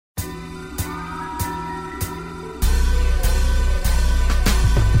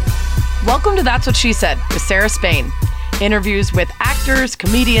Welcome to That's What She Said with Sarah Spain. Interviews with actors,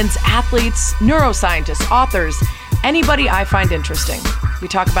 comedians, athletes, neuroscientists, authors, anybody I find interesting. We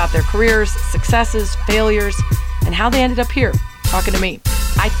talk about their careers, successes, failures, and how they ended up here talking to me.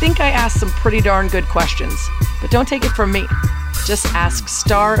 I think I asked some pretty darn good questions, but don't take it from me. Just ask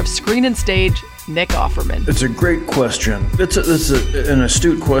star of Screen and Stage, Nick Offerman. It's a great question. That's an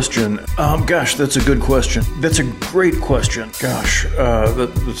astute question. Gosh, that's a good question. That's a great question. Gosh,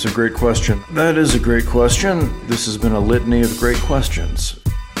 that's a great question. That is a great question. This has been a litany of great questions.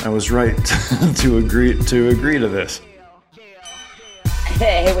 I was right to agree to this.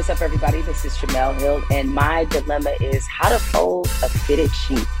 Hey, what's up, everybody? This is Jamel Hill, and my dilemma is how to fold a fitted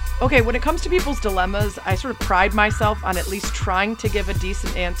sheet. Okay, when it comes to people's dilemmas, I sort of pride myself on at least trying to give a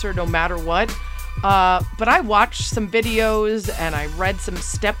decent answer no matter what. But I watched some videos and I read some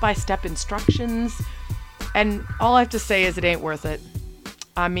step-by-step instructions, and all I have to say is it ain't worth it.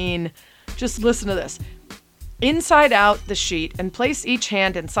 I mean, just listen to this. Inside out the sheet and place each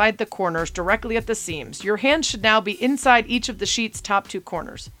hand inside the corners directly at the seams. Your hand should now be inside each of the sheet's top two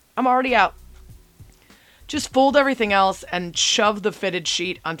corners. I'm already out. Just fold everything else and shove the fitted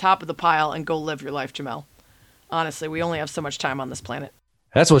sheet on top of the pile and go live your life, Jamel. Honestly, we only have so much time on this planet.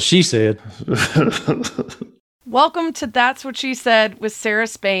 That's what she said. Welcome to That's What She Said with Sarah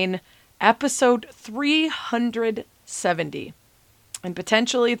Spain, episode 370, and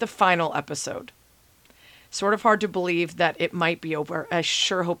potentially the final episode. Sort of hard to believe that it might be over. I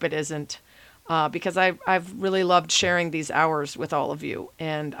sure hope it isn't, because I've really loved sharing these hours with all of you,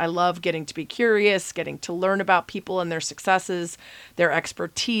 and I love getting to be curious, getting to learn about people and their successes, their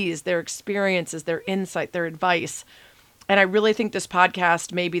expertise, their experiences, their insight, their advice. And I really think this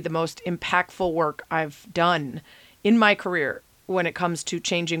podcast may be the most impactful work I've done in my career when it comes to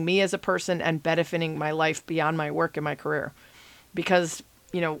changing me as a person and benefiting my life beyond my work and my career. Because,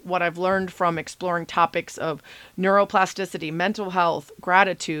 you know, what I've learned from exploring topics of neuroplasticity, mental health,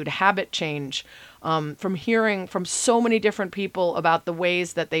 gratitude, habit change, from hearing from so many different people about the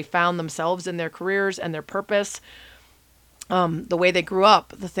ways that they found themselves in their careers and their purpose, the way they grew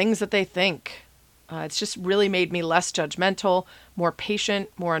up, the things that they think. It's just really made me less judgmental, more patient,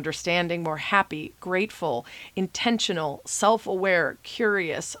 more understanding, more happy, grateful, intentional, self-aware,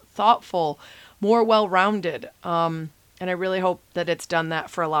 curious, thoughtful, more well-rounded. And I really hope that it's done that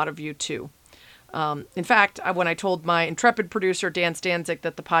for a lot of you too. In fact, when I told my intrepid producer, Dan Stanzik,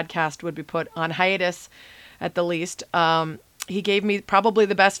 that the podcast would be put on hiatus at the least, he gave me probably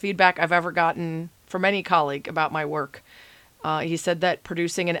the best feedback I've ever gotten from any colleague about my work. He said that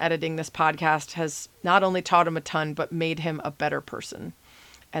producing and editing this podcast has not only taught him a ton, but made him a better person.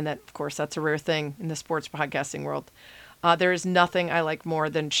 And that, of course, that's a rare thing in the sports podcasting world. There is nothing I like more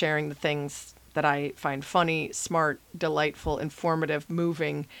than sharing the things that I find funny, smart, delightful, informative,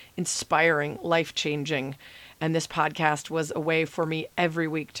 moving, inspiring, life-changing. And this podcast was a way for me every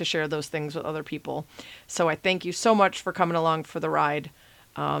week to share those things with other people. So I thank you so much for coming along for the ride.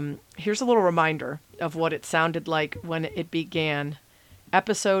 Here's a little reminder of what it sounded like when it began.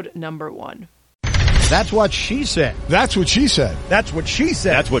 Episode number 1. That's what she said. That's what she said. That's what she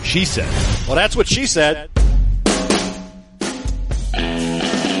said. That's what she said. Well, that's what she said.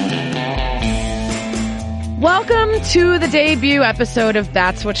 Welcome to the debut episode of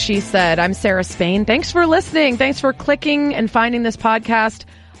That's What She Said. I'm Sarah Spain. Thanks for listening. Thanks for clicking and finding this podcast.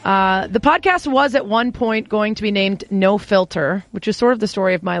 The podcast was at one point going to be named No Filter, which is sort of the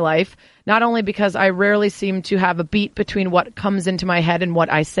story of my life. Not only because I rarely seem to have a beat between what comes into my head and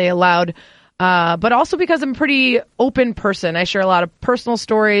what I say aloud, but also because I'm a pretty open person. I share a lot of personal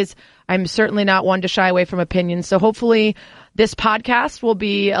stories. I'm certainly not one to shy away from opinions. So hopefully this podcast will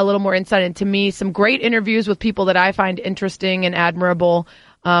be a little more insight into me, some great interviews with people that I find interesting and admirable,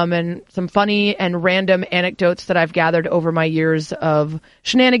 and some funny and random anecdotes that I've gathered over my years of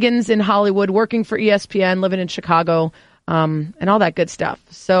shenanigans in Hollywood, working for ESPN, living in Chicago, and all that good stuff.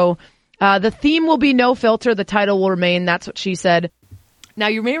 So the theme will be No Filter. The title will remain That's What She Said. Now,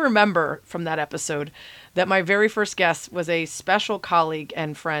 you may remember from that episode that my very first guest was a special colleague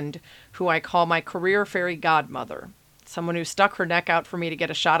and friend who I call my career fairy godmother, someone who stuck her neck out for me to get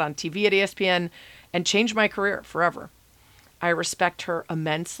a shot on TV at ESPN and changed my career forever. I respect her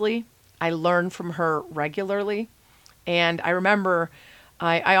immensely. I learn from her regularly. And I remember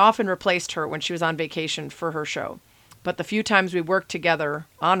I often replaced her when she was on vacation for her show. But the few times we worked together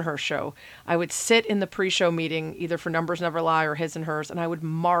on her show, I would sit in the pre-show meeting, either for Numbers Never Lie or His and Hers, and I would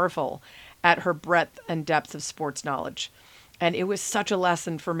marvel at her breadth and depth of sports knowledge. And it was such a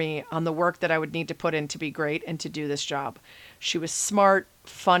lesson for me on the work that I would need to put in to be great and to do this job. She was smart,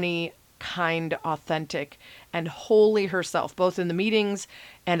 funny, kind, authentic, and wholly herself, both in the meetings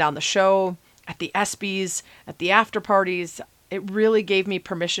and on the show, at the ESPYs, at the after parties. It really gave me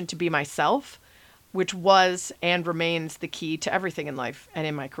permission to be myself, which was and remains the key to everything in life and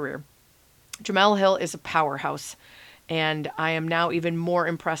in my career. Jemele Hill is a powerhouse, and I am now even more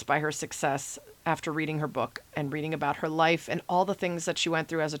impressed by her success after reading her book and reading about her life and all the things that she went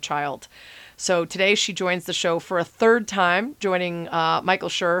through as a child. So today she joins the show for a third time, joining Michael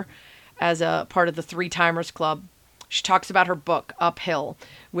Schur as a part of the Three Timers Club. She talks about her book, Uphill,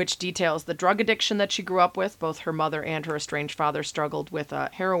 which details the drug addiction that she grew up with. Both her mother and her estranged father struggled with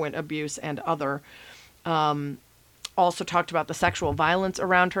heroin abuse and other. Also talked about the sexual violence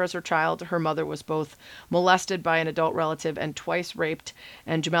around her as her child. Her mother was both molested by an adult relative and twice raped,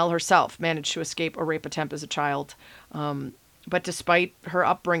 and Jemele herself managed to escape a rape attempt as a child. But despite her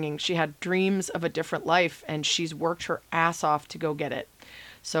upbringing, she had dreams of a different life, and she's worked her ass off to go get it.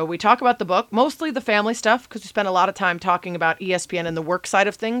 So we talk about the book, mostly the family stuff, because we spent a lot of time talking about ESPN and the work side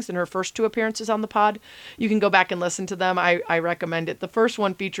of things in her first 2 appearances on the pod. You can go back and listen to them. I recommend it. The first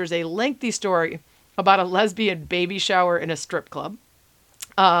one features a lengthy story about a lesbian baby shower in a strip club.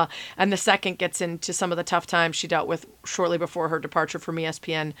 And the second gets into some of the tough times she dealt with shortly before her departure from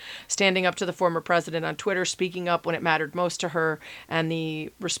ESPN, standing up to the former president on Twitter, speaking up when it mattered most to her, and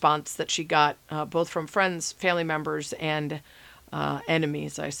the response that she got both from friends, family members, and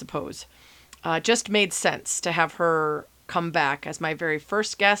enemies, I suppose. Just made sense to have her come back as my very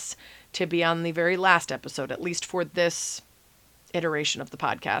first guest to be on the very last episode, at least for this iteration of the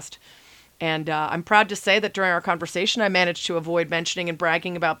podcast. And I'm proud to say that during our conversation, I managed to avoid mentioning and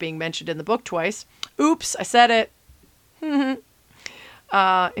bragging about being mentioned in the book twice. Oops, I said it.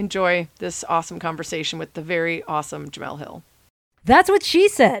 Enjoy this awesome conversation with the very awesome Jemele Hill. That's what she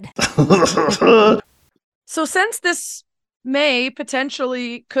said. So since this may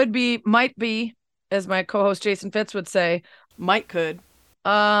potentially could be, might be, as my co-host Jason Fitz would say, could,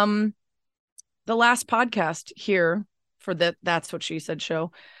 the last podcast here for the That's What She Said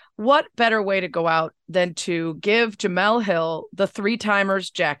show, what better way to go out than to give Jemele Hill the Three Timers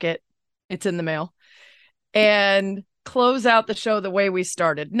jacket? It's in the mail. And close out the show the way we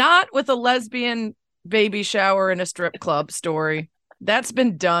started. Not with a lesbian baby shower in a strip club story. That's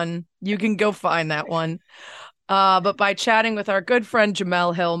been done. You can go find that one. But by chatting with our good friend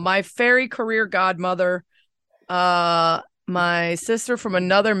Jemele Hill, my fairy career godmother, my sister from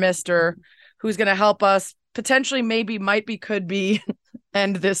another mister, who's going to help us potentially, maybe, might be, could be,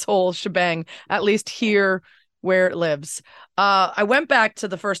 end this whole shebang, at least here where it lives. I went back to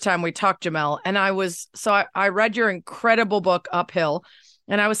the first time we talked, Jemele, and I read your incredible book, Uphill,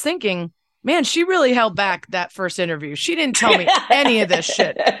 and I was thinking, man, she really held back that first interview. She didn't tell me any of this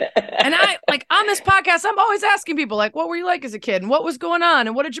shit. And I, like, on this podcast, I'm always asking people, like, what were you like as a kid? And what was going on?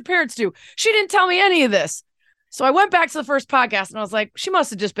 And what did your parents do? She didn't tell me any of this. So I went back to the first podcast and I was like, she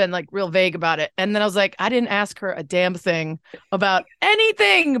must have just been like real vague about it. And then I was like, I didn't ask her a damn thing about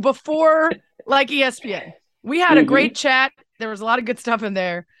anything before like ESPN. We had a great chat. There was a lot of good stuff in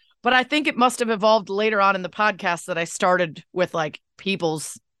there, but I think it must have evolved later on in the podcast that I started with like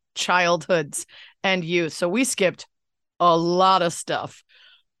people's childhoods and youth. So we skipped a lot of stuff.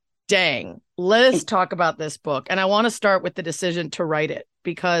 Dang. Let's talk about this book. And I want to start with the decision to write it,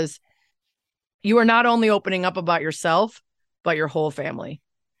 because you are not only opening up about yourself, but your whole family.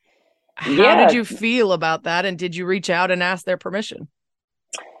 How did you feel about that? And did you reach out and ask their permission?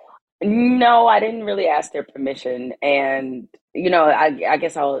 No, I didn't really ask their permission. And, I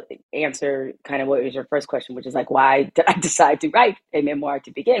guess I'll answer kind of what was your first question, which is like, why did I decide to write a memoir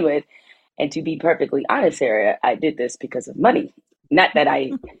to begin with? And to be perfectly honest, Sarah, I did this because of money. Not that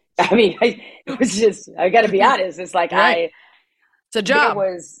it was just, I got to be honest. It's like, right. It's a job.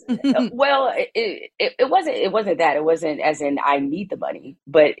 It wasn't that. It wasn't as in I need the money,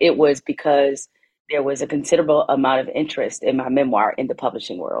 but it was because there was a considerable amount of interest in my memoir in the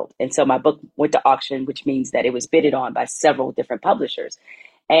publishing world. And so my book went to auction, which means that it was bidded on by several different publishers.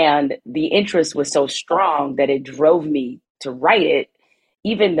 And the interest was so strong that it drove me to write it,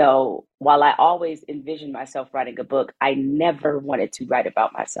 even though while I always envisioned myself writing a book, I never wanted to write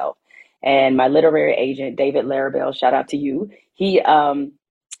about myself. And my literary agent, David Larabelle, shout out to you. He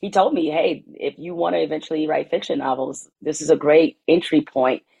told me, hey, if you want to eventually write fiction novels, this is a great entry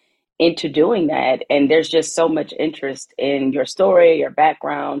point into doing that. And there's just so much interest in your story, your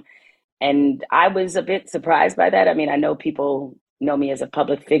background. And I was a bit surprised by that. I mean, I know people know me as a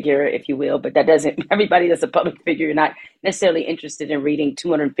public figure, if you will, but that doesn't, everybody that's a public figure, you're not necessarily interested in reading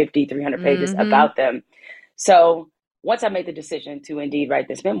 250, 300 pages about them. So once I made the decision to indeed write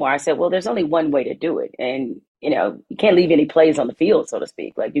this memoir, I said, well, there's only one way to do it. And, you can't leave any plays on the field, so to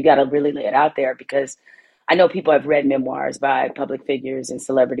speak. Like, you got to really lay it out there, because I know people have read memoirs by public figures and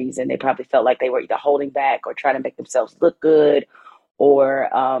celebrities, and they probably felt like they were either holding back or trying to make themselves look good,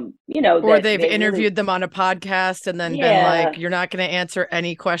 or, or that they've they interviewed really, them on a podcast and then been yeah, like, you're not going to answer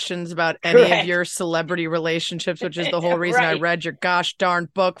any questions about any of correct. your celebrity relationships, which is the whole reason I Right. read your gosh darn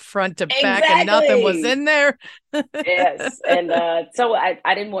book front to back and nothing was Exactly. in there. Yes. And so I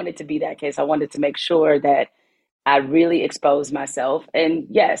didn't want it to be that case. I wanted to make sure that I really exposed myself. And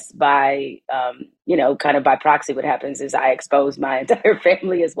yes, by, kind of by proxy, what happens is I expose my entire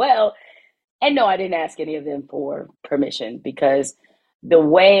family as well. And no, I didn't ask any of them for permission, because the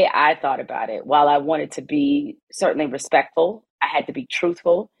way I thought about it, while I wanted to be certainly respectful, I had to be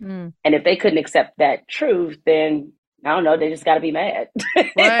truthful. Mm. And if they couldn't accept that truth, then I don't know, they just got to be mad.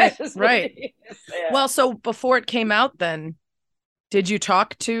 Right, That's just what right. it is. Yeah. Well, so before it came out, then did you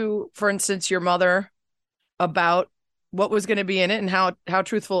talk to, for instance, your mother about what was going to be in it and how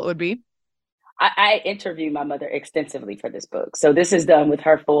truthful it would be? I interviewed my mother extensively for this book. So this is done with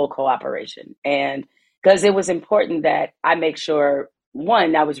her full cooperation. And because it was important that I make sure,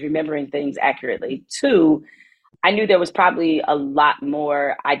 one, I was remembering things accurately. Two, I knew there was probably a lot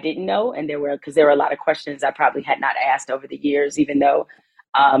more I didn't know. And there were a lot of questions I probably had not asked over the years, even though,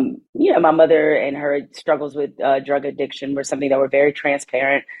 my mother and her struggles with drug addiction were something that were very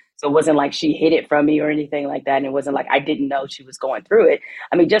transparent. So it wasn't like she hid it from me or anything like that. And it wasn't like I didn't know she was going through it.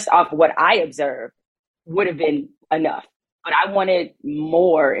 I mean, just off of what I observed would have been enough. But I wanted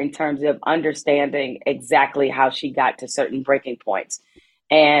more in terms of understanding exactly how she got to certain breaking points.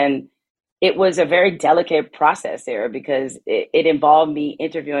 And it was a very delicate process, Sarah, because it involved me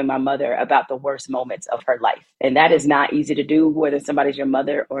interviewing my mother about the worst moments of her life. And that is not easy to do, whether somebody's your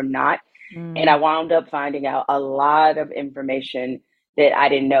mother or not. And I wound up finding out a lot of information that I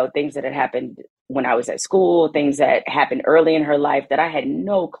didn't know, things that had happened when I was at school, things that happened early in her life that I had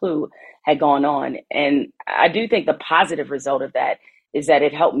no clue had gone on. And I do think the positive result of that is that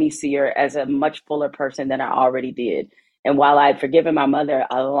it helped me see her as a much fuller person than I already did. And while I had forgiven my mother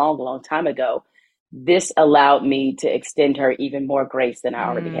a long, long time ago, this allowed me to extend her even more grace than I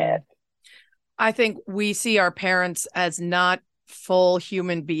already had. I think we see our parents as not full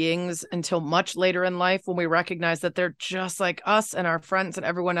human beings until much later in life, when we recognize that they're just like us and our friends and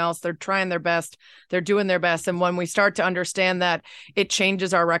everyone else. They're trying their best. They're doing their best. And when we start to understand that, it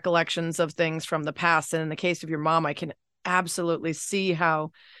changes our recollections of things from the past. And in the case of your mom, I can absolutely see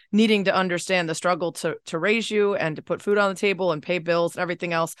how needing to understand the struggle to raise you and to put food on the table and pay bills and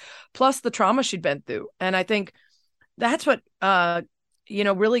everything else, plus the trauma she'd been through. And I think that's what,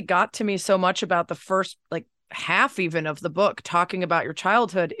 really got to me so much about the first, half even of the book, talking about your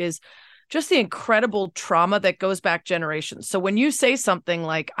childhood, is just the incredible trauma that goes back generations. So when you say something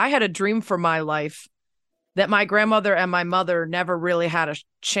like, I had a dream for my life that my grandmother and my mother never really had a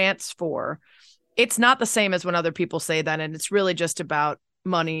chance for, it's not the same as when other people say that. And it's really just about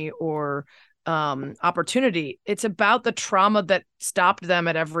money or opportunity. It's about the trauma that stopped them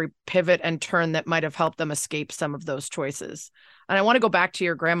at every pivot and turn that might have helped them escape some of those choices. And I want to go back to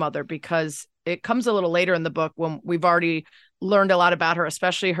your grandmother, because it comes a little later in the book when we've already learned a lot about her,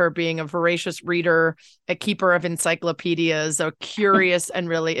 especially her being a voracious reader, a keeper of encyclopedias, a curious and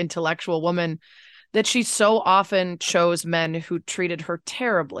really intellectual woman, that she so often chose men who treated her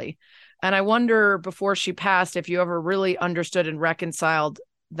terribly. And I wonder, before she passed, if you ever really understood and reconciled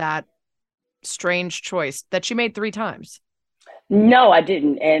that strange choice that she made 3 times. No, I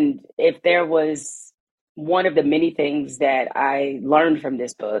didn't. And if there was one of the many things that I learned from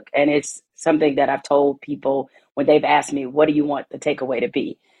this book, and it's something that I've told people when they've asked me, what do you want the takeaway to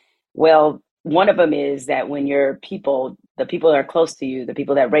be? Well, one of them is that when your people, the people that are close to you, the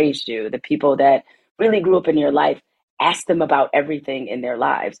people that raised you, the people that really grew up in your life, ask them about everything in their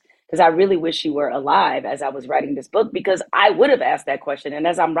lives. Because I really wish you were alive as I was writing this book, because I would have asked that question. And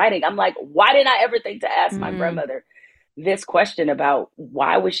as I'm writing, I'm like, why didn't I ever think to ask my grandmother this question about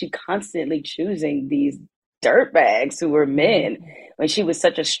why was she constantly choosing these dirtbags who were men when she was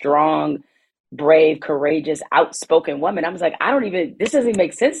such a strong, brave, courageous, outspoken woman? I was like, this doesn't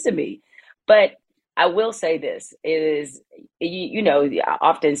make sense to me. But I will say this is,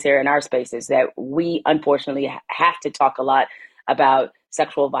 often, Sarah, in our spaces that we unfortunately have to talk a lot about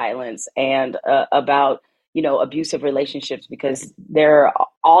sexual violence and about, abusive relationships, because they're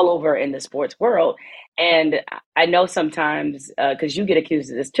all over in the sports world. And I know sometimes, because you get accused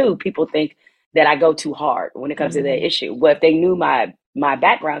of this too, people think that I go too hard when it comes to that issue. Well, if they knew my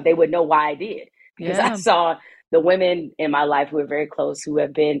background, they would know why I did. Because I saw the women in my life who are very close, who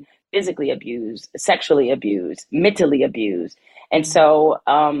have been physically abused, sexually abused, mentally abused. And so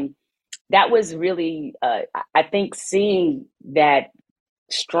that was really, I think, seeing that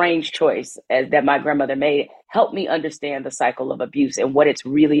strange choice that my grandmother made helped me understand the cycle of abuse and what it's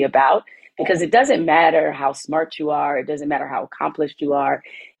really about. Because it doesn't matter how smart you are, it doesn't matter how accomplished you are,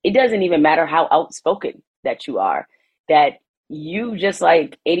 it doesn't even matter how outspoken that you are, that you, just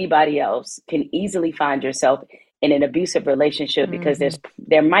like anybody else, can easily find yourself in an abusive relationship because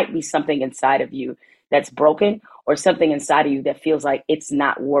there might be something inside of you that's broken, or something inside of you that feels like it's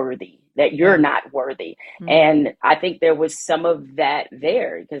not worthy, that you're not worthy. And I think there was some of that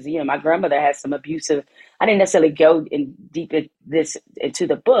there because, my grandmother had some abusive, I didn't necessarily go in deep into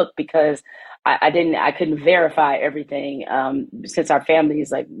the book because I couldn't verify everything since our family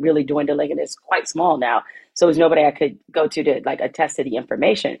is like really dwindling and it's quite small now. So there's nobody I could go to like attest to the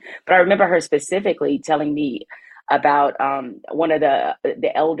information. But I remember her specifically telling me about one of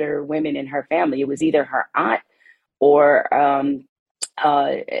the elder women in her family. It was either her aunt or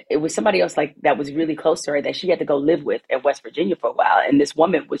it was somebody else like that was really close to her that she had to go live with in West Virginia for a while. And this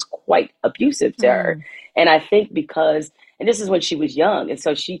woman was quite abusive to her. And I think and this is when she was young. And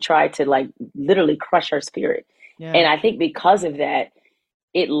so she tried to like literally crush her spirit. Yeah. And I think because of that,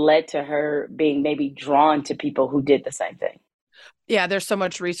 it led to her being maybe drawn to people who did the same thing. Yeah, there's so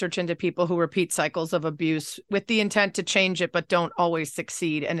much research into people who repeat cycles of abuse with the intent to change it, but don't always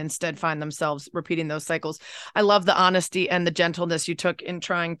succeed and instead find themselves repeating those cycles. I love the honesty and the gentleness you took in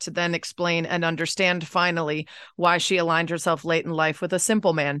trying to then explain and understand finally why she aligned herself late in life with a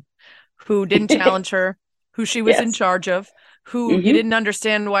simple man who didn't challenge her, who she was in charge of, who you didn't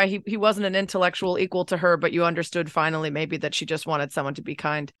understand why he wasn't an intellectual equal to her, but you understood finally maybe that she just wanted someone to be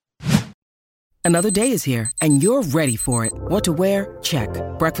kind. Another day is here, and you're ready for it. What to wear? Check.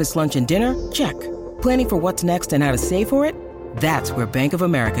 Breakfast, lunch, and dinner? Check. Planning for what's next and how to save for it? That's where Bank of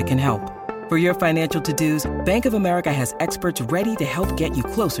America can help. For your financial to-dos, Bank of America has experts ready to help get you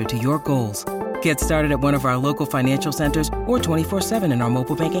closer to your goals. Get started at one of our local financial centers or 24/7 in our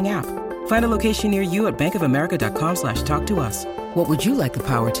mobile banking app. Find a location near you at bankofamerica.com/talktous. What would you like the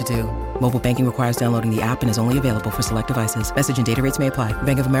power to do? Mobile banking requires downloading the app and is only available for select devices. Message and data rates may apply.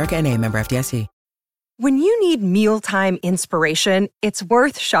 Bank of America N.A., member FDIC. When you need mealtime inspiration, it's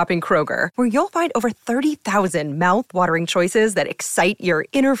worth shopping Kroger, where you'll find over 30,000 mouth-watering choices that excite your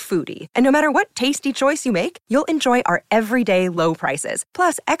inner foodie. And no matter what tasty choice you make, you'll enjoy our everyday low prices,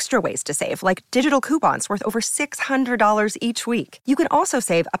 plus extra ways to save, like digital coupons worth over $600 each week. You can also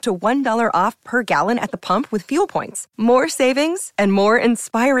save up to $1 off per gallon at the pump with fuel points. More savings and more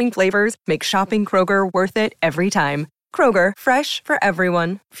inspiring flavors make shopping Kroger worth it every time. Kroger, fresh for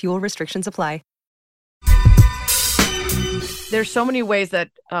everyone. Fuel restrictions apply. There's so many ways that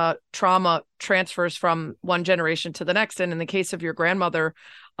trauma transfers from one generation to the next. And in the case of your grandmother,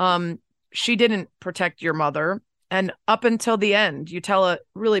 she didn't protect your mother. And up until the end, you tell a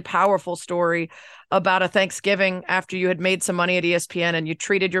really powerful story about a Thanksgiving after you had made some money at ESPN and you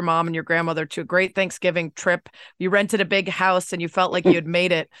treated your mom and your grandmother to a great Thanksgiving trip. You rented a big house and you felt like you had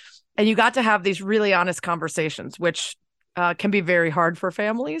made it. And you got to have these really honest conversations, which can be very hard for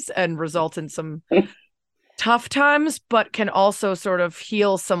families and result in some tough times, but can also sort of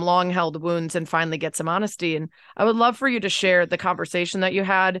heal some long-held wounds and finally get some honesty. And I would love for you to share the conversation that you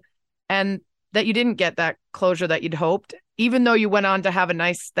had and that you didn't get that closure that you'd hoped, even though you went on to have a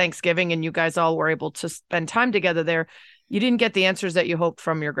nice Thanksgiving and you guys all were able to spend time together there. You didn't get the answers that you hoped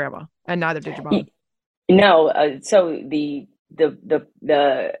from your grandma, and neither did your mom. No. So the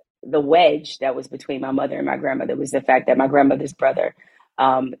wedge that was between my mother and my grandmother was the fact that my grandmother's brother,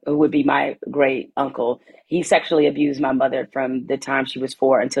 who would be my great uncle, he sexually abused my mother from the time she was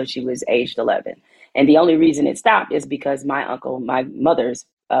 4 until she was aged 11. And the only reason it stopped is because my uncle, my mother's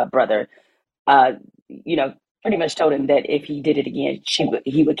brother, pretty much told him that if he did it again,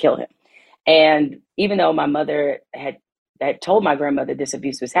 he would kill him. And even though my mother had told my grandmother this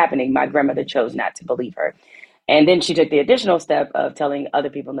abuse was happening, my grandmother chose not to believe her. And then she took the additional step of telling other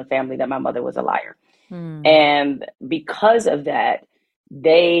people in the family that my mother was a liar. And because of that,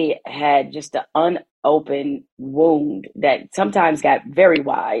 they had just an unopened wound that sometimes got very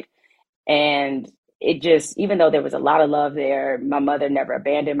wide. And it just, even though there was a lot of love there, my mother never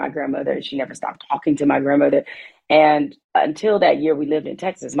abandoned my grandmother. She never stopped talking to my grandmother. And until that year we lived in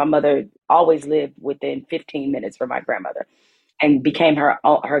Texas, my mother always lived within 15 minutes from my grandmother and became her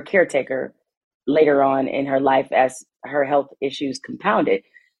caretaker later on in her life as her health issues compounded.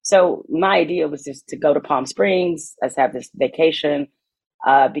 So my idea was just to go to Palm Springs, let's have this vacation,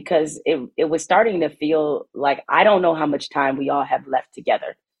 because it was starting to feel like I don't know how much time we all have left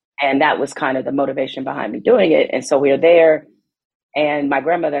together. And that was kind of the motivation behind me doing it. And so we were there. And my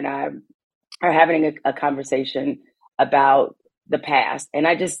grandmother and I are having a conversation about the past. And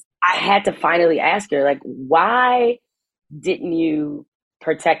I had to finally ask her, like, why didn't you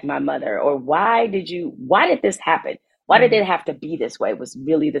protect my mother? Or why did this happen? Why did it have to be this way? Was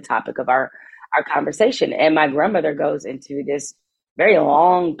really the topic of our conversation. And my grandmother goes into this very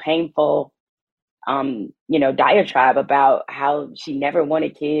long, painful, diatribe about how she never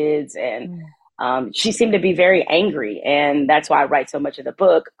wanted kids. And she seemed to be very angry. And that's why I write so much of the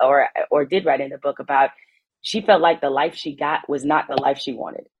book, or did write in the book, about she felt like the life she got was not the life she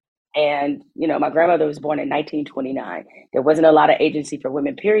wanted. And, my grandmother was born in 1929. There wasn't a lot of agency for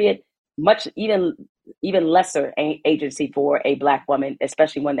women, period. Much, even lesser agency for a Black woman,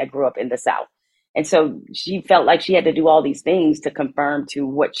 especially one that grew up in the South. And so she felt like she had to do all these things to confirm to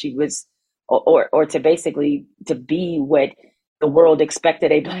what she was, or to basically to be what the world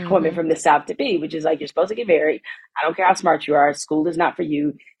expected a Black woman from the South to be, which is like, you're supposed to get married. I don't care how smart you are. School is not for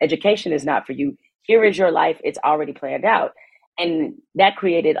you. Education is not for you. Here is your life. It's already planned out. And that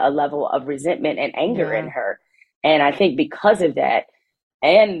created a level of resentment and anger in her. And I think because of that,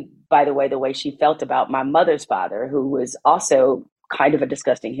 and by the way she felt about my mother's father, who was also kind of a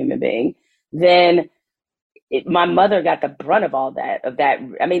disgusting human being, then my mother got the brunt of all that,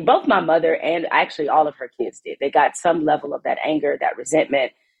 I mean, both my mother and actually all of her kids did. They got some level of that anger, that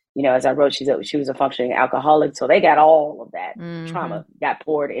resentment. As I wrote, she was a functioning alcoholic. So they got all of that trauma got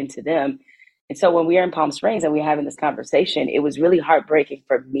poured into them. And so when we were in Palm Springs and we were having this conversation, it was really heartbreaking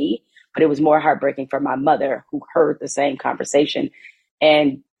for me, but it was more heartbreaking for my mother, who heard the same conversation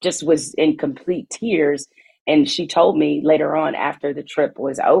and just was in complete tears. And she told me later on, after the trip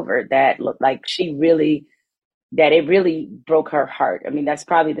was over, that it really broke her heart. I mean, that's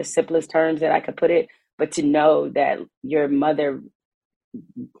probably the simplest terms that I could put it, but to know that your mother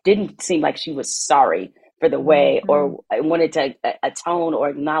didn't seem like she was sorry for the way, or wanted to atone or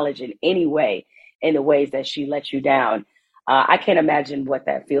acknowledge in any way, in the ways that she let you down. I can't imagine what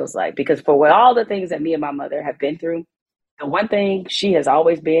that feels like, because for all the things that me and my mother have been through, the one thing she has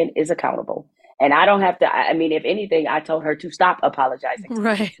always been is accountable. And I don't have to, I mean, if anything, I told her to stop apologizing.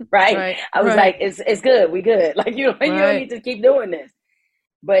 Right. I was like, it's good. We good. Like, you don't need to keep doing this.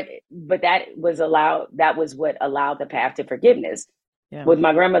 But that was what allowed the path to forgiveness. Yeah. With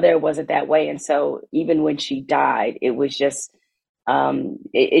my grandmother, it wasn't that way. And so even when she died, it was just,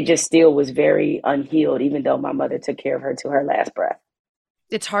 it just still was very unhealed, even though my mother took care of her to her last breath.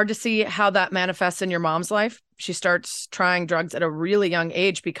 It's hard to see how that manifests in your mom's life. She starts trying drugs at a really young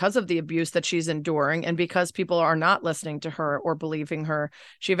age because of the abuse that she's enduring, and because people are not listening to her or believing her.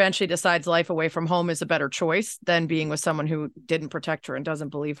 She eventually decides life away from home is a better choice than being with someone who didn't protect her and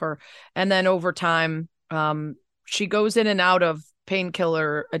doesn't believe her. And then over time, she goes in and out of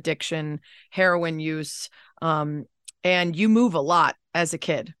painkiller addiction, heroin use, and you move a lot as a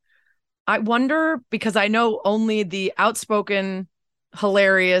kid. I wonder, because I know only the outspoken,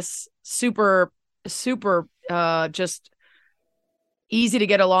 hilarious, super just easy to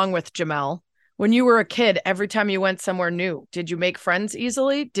get along with Jamel. When you were a kid, every time you went somewhere new, did you make friends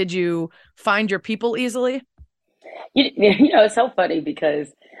easily? Did you find your people easily? It's so funny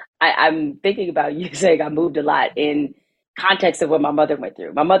because I'm thinking about you saying I moved a lot in context of what my mother went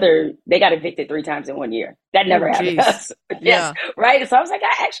through. My mother, they got evicted 3 times in 1 year. That never happened to us. Yes, right? So I was like,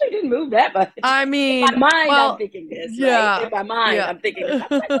 I actually didn't move that much. I mean, in my mind, I'm thinking this. Yeah. Right? In my mind, I'm thinking this. I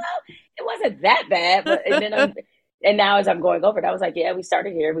was like, well, it wasn't that bad. But, and now as I'm going over it, I was like, yeah, we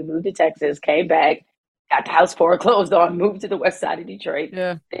started here. We moved to Texas, came back, got the house foreclosed on, moved to the west side of Detroit.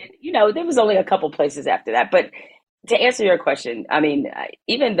 Yeah. And, there was only a couple places after that. But to answer your question, I mean,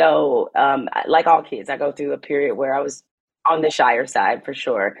 even though, like all kids, I go through a period where I was on the shyer side for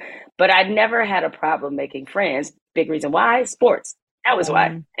sure, but I never had a problem making friends. Big reason why: sports. That was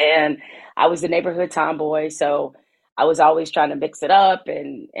why. And I was the neighborhood tomboy, so I was always trying to mix it up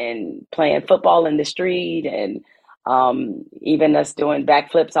and playing football in the street, and even us doing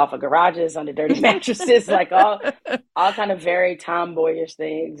backflips off of garages on the dirty mattresses, like all kind of very tomboyish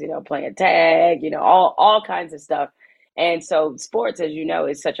things, playing tag, all kinds of stuff. And so sports, as you know,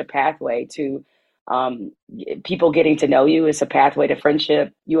 is such a pathway to people getting to know you. It's a pathway to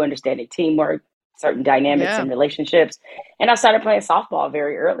friendship, you understanding teamwork, certain dynamics and relationships. And I started playing softball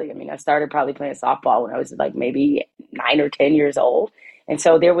very early. I mean, I started probably playing softball when I was like maybe 9 or 10 years old. And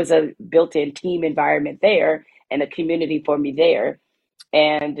so there was a built-in team environment there and a community for me there.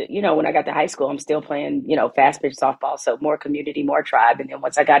 And, when I got to high school, I'm still playing, fast pitch softball. So more community, more tribe. And then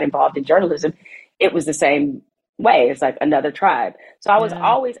once I got involved in journalism, it was the same way. It's like another tribe. So I was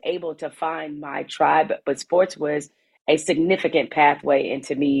always able to find my tribe, but sports was a significant pathway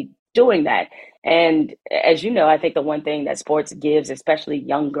into me doing that. And as you know, I think the one thing that sports gives, especially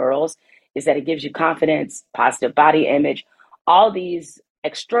young girls, is that it gives you confidence, positive body image, all these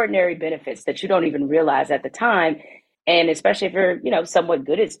extraordinary benefits that you don't even realize at the time. And especially if you're, somewhat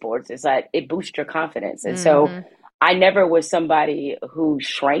good at sports, it's like it boosts your confidence. And so I never was somebody who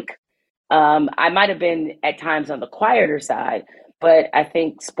shrank. I might have been at times on the quieter side, but I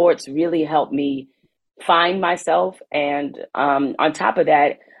think sports really helped me find myself. And on top of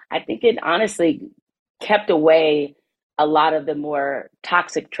that, I think it honestly kept away a lot of the more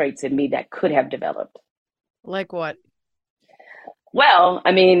toxic traits in me that could have developed. Like what? Well,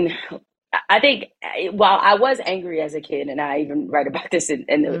 I mean, I think while I was angry as a kid, and I even write about this in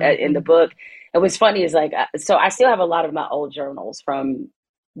the book, and what's funny is like, so I still have a lot of my old journals from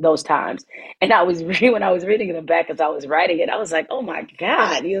those times. And I was when I was reading them back as I was writing it, I was like, oh my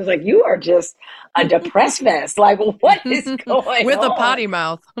God. He was like, you are just a depressed mess. Like, what is going with on? a potty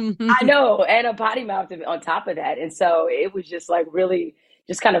mouth. I know, and a potty mouth on top of that. And so it was just like really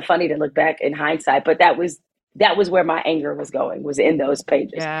just kind of funny to look back in hindsight. But that was where my anger was going, was in those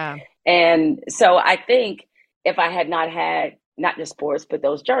pages. Yeah. And so I think if I had not had not just sports, but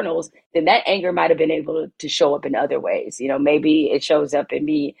those journals, then that anger might have been able to show up in other ways. Maybe it shows up in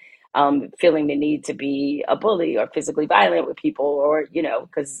me feeling the need to be a bully or physically violent with people, or,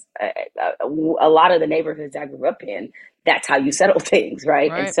 because a lot of the neighborhoods I grew up in, that's how you settle things,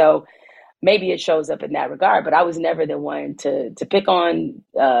 right? And so maybe it shows up in that regard, but I was never the one to pick on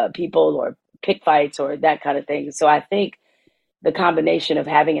people or pick fights or that kind of thing. So I think the combination of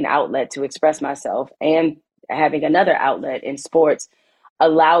having an outlet to express myself and having another outlet in sports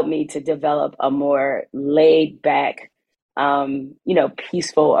allowed me to develop a more laid back,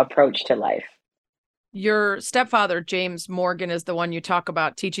 peaceful approach to life. Your stepfather, James Morgan, is the one you talk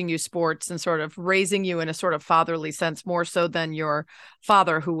about teaching you sports and sort of raising you in a sort of fatherly sense, more so than your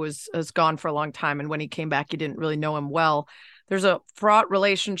father, who was gone for a long time. And when he came back, you didn't really know him well. There's a fraught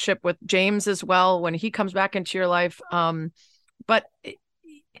relationship with James as well when he comes back into your life. But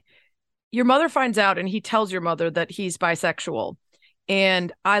your mother finds out, and he tells your mother that he's bisexual.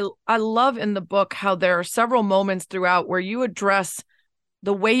 And I love in the book how there are several moments throughout where you address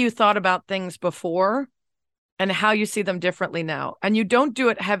the way you thought about things before and how you see them differently now. And you don't do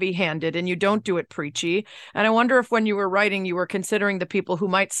it heavy-handed, and you don't do it preachy. And I wonder if when you were writing, you were considering the people who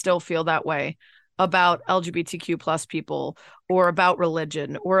might still feel that way about LGBTQ plus people, or about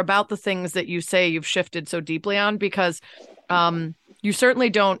religion, or about the things that you say you've shifted so deeply on, because you certainly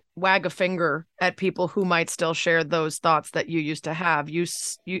don't wag a finger at people who might still share those thoughts that you used to have.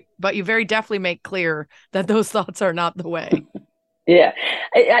 But you very definitely make clear that those thoughts are not the way. Yeah,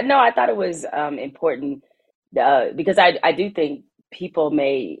 no, I thought it was important because I do think people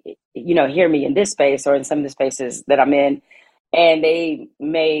may, hear me in this space or in some of the spaces that I'm in, and they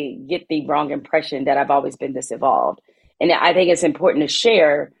may get the wrong impression that I've always been this evolved. And I think it's important to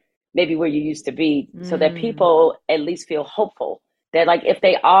share maybe where you used to be so that people at least feel hopeful that, like, if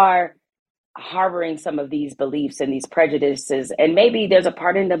they are harboring some of these beliefs and these prejudices, and maybe there's a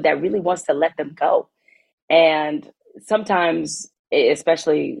part in them that really wants to let them go. And sometimes,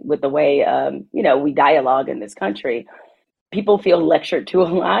 especially with the way, we dialogue in this country, people feel lectured to a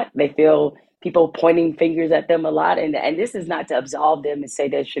lot. They feel people pointing fingers at them a lot. And this is not to absolve them and say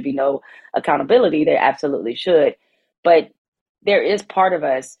there should be no accountability. There absolutely should. But there is part of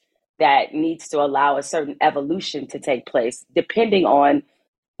us that needs to allow a certain evolution to take place, depending on,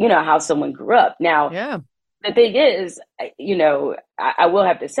 how someone grew up. Now, the thing is, I will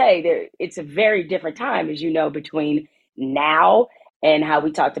have to say it's a very different time, as you know, between now and how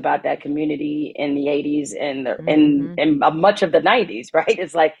we talked about that community in the 80s and much of the 90s, right?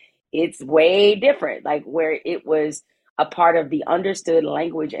 It's like, it's way different, like where it was a part of the understood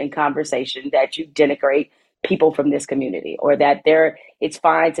language and conversation that you denigrate people from this community, or that it's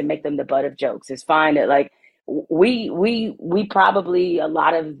fine to make them the butt of jokes. It's fine that, like, we probably, a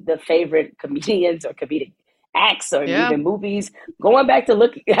lot of the favorite comedians or comedic acts or even movies, going back to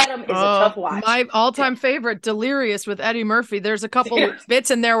look at them is a tough watch. My all-time favorite, Delirious with Eddie Murphy. There's a couple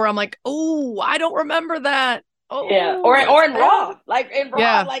bits in there where I'm like, oh, I don't remember that. Oh, yeah, or in Raw, like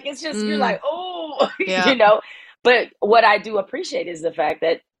like it's just you're like, oh, But what I do appreciate is the fact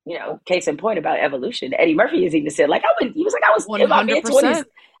that, case in point about evolution, Eddie Murphy has even said, like, he was like, I was 100%. In my mid-20s,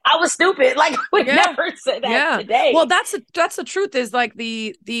 I was stupid. Like, we never said that today. Well, that's the truth, is like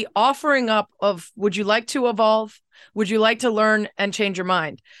the offering up of, would you like to evolve? Would you like to learn and change your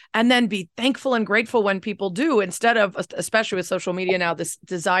mind? And then be thankful and grateful when people do, instead of, especially with social media now, this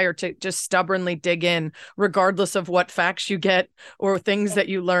desire to just stubbornly dig in, regardless of what facts you get or things that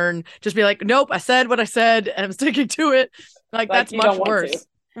you learn. Just be like, nope, I said what I said and I'm sticking to it. Like that's much worse.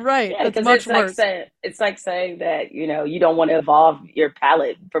 Right. Yeah, That's because much worse. it's like saying that, you don't want to evolve your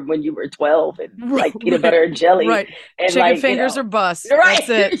palate from when you were 12 and like peanut butter and jelly Right. and Chicken like, fingers or bust. right. That's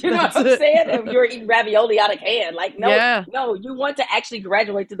it. You know That's what I'm it. saying? And you're eating ravioli out of can. Like, Yeah. no, you want to actually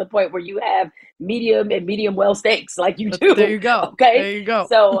graduate to the point where you have medium and medium well steaks like you do. There you go. Okay. There you go.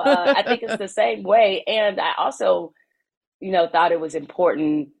 So I think it's the same way. And I also, thought it was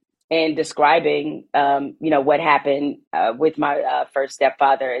important in describing, what happened with my first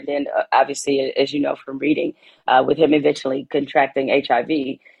stepfather. And then obviously, as you know from reading, with him eventually contracting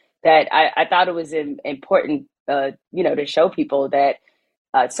HIV, that I thought it was important, to show people that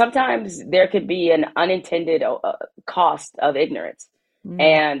sometimes there could be an unintended cost of ignorance.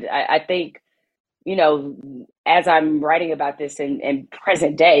 And I think, as I'm writing about this in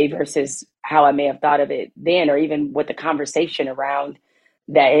present day versus how I may have thought of it then, or even what the conversation around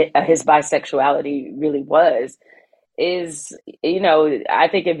that his bisexuality really was, is, I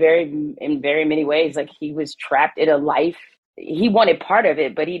think in very many ways, like he was trapped in a life. He wanted part of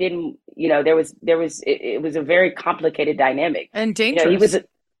it, but he didn't, it was a very complicated dynamic. And dangerous.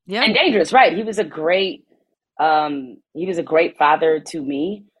 And dangerous, right. He was a great father to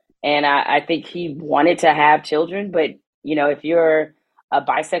me. And I think he wanted to have children, but if you're a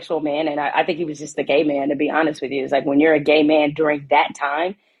bisexual man, and I think he was just a gay man, to be honest with you, it's like when you're a gay man during that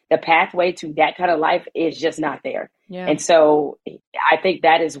time, the pathway to that kind of life is just not there. Yeah. And so I think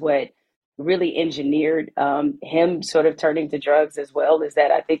that is what really engineered him sort of turning to drugs as well, is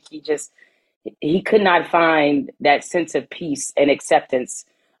that I think he could not find that sense of peace and acceptance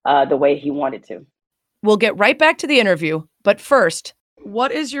the way he wanted to. We'll get right back to the interview, but first,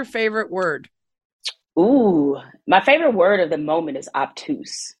 what is your favorite word? Ooh, my favorite word of the moment is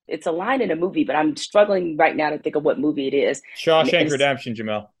obtuse. It's a line in a movie, but I'm struggling right now to think of what movie it is. Shawshank Redemption,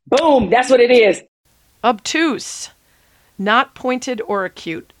 Jamel. Boom, that's what it is. Obtuse. Not pointed or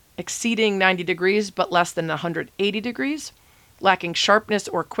acute, exceeding 90 degrees but less than 180 degrees, lacking sharpness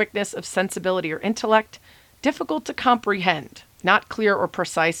or quickness of sensibility or intellect, difficult to comprehend, not clear or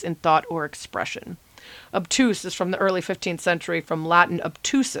precise in thought or expression. Obtuse is from the early 15th century, from Latin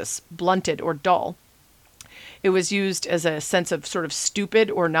obtusus, blunted or dull. It was used as a sense of sort of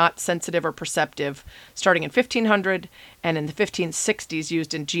stupid or not sensitive or perceptive, starting in 1500, and in the 1560s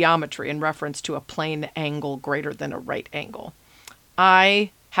used in geometry in reference to a plane angle greater than a right angle.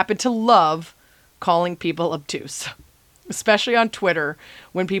 I happen to love calling people obtuse, especially on Twitter,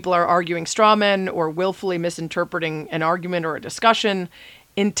 when people are arguing straw men or willfully misinterpreting an argument or a discussion.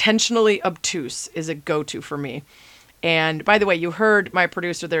 Intentionally obtuse is a go-to for me. And by the way, you heard my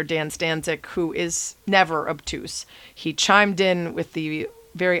producer there, Dan Stanzik, who is never obtuse. He chimed in with the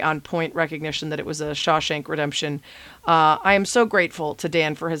very on-point recognition that it was a Shawshank Redemption. I am so grateful to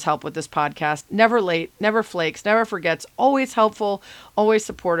Dan for his help with this podcast. Never late, never flakes, never forgets, always helpful, always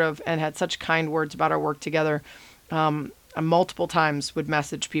supportive, and had such kind words about our work together. Multiple times would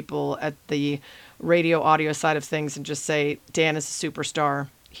message people at the radio audio side of things and just say, Dan is a superstar.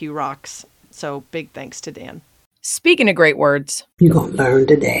 He rocks. So big thanks to Dan. Speaking of great words, you're going to learn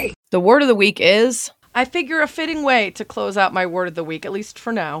today. The word of the week is, I figure a fitting way to close out my word of the week, at least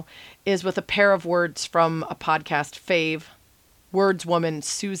for now, is with a pair of words from a podcast fave, wordswoman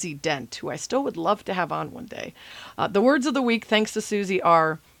Susie Dent, who I still would love to have on one day. The words of the week, thanks to Susie,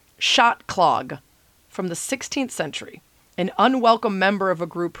 are shot clog from the 16th century. An unwelcome member of a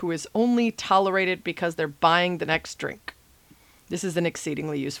group who is only tolerated because they're buying the next drink. This is an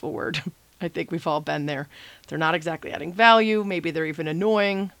exceedingly useful word. I think we've all been there. They're not exactly adding value. Maybe they're even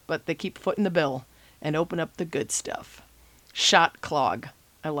annoying, but they keep footing the bill and open up the good stuff. Shot clog.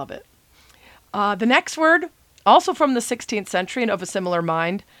 I love it. The next word, also from the 16th century and of a similar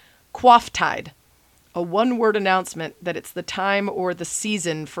mind, quaff-tide. A one-word announcement that it's the time or the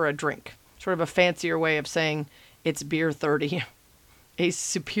season for a drink. Sort of a fancier way of saying it's beer 30. A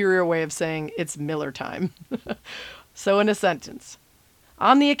superior way of saying it's Miller time. So in a sentence,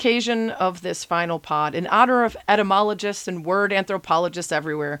 on the occasion of this final pod, in honor of etymologists and word anthropologists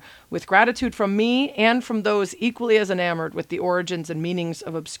everywhere, with gratitude from me and from those equally as enamored with the origins and meanings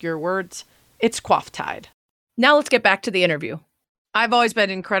of obscure words, it's quaff-tide. Now let's get back to the interview. I've always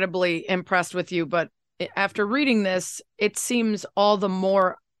been incredibly impressed with you, but after reading this, it seems all the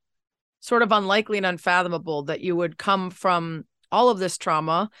more sort of unlikely and unfathomable that you would come from all of this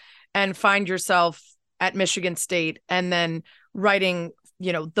trauma and find yourself at Michigan State and then writing,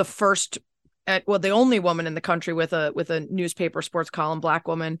 the only woman in the country with a newspaper sports column, Black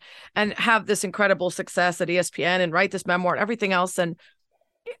woman, and have this incredible success at ESPN and write this memoir and everything else. And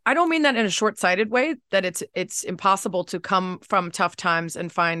I don't mean that in a short-sighted way, that it's impossible to come from tough times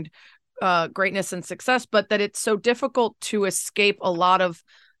and find greatness and success, but that it's so difficult to escape a lot of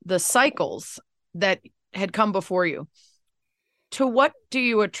the cycles that had come before you. To what do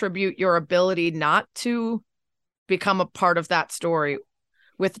you attribute your ability not to become a part of that story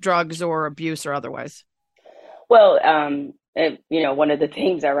with drugs or abuse or otherwise? Well, one of the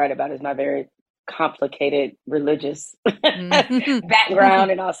things I write about is my very complicated religious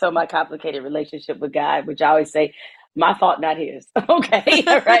background, and also my complicated relationship with God, which I always say, my fault, not his. Okay.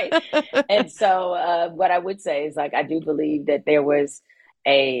 Right. And so what I would say is, like, I do believe that there was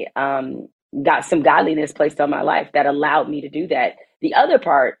got some godliness placed on my life that allowed me to do that. The other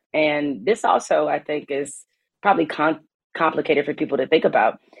part, and this also I think is probably complicated for people to think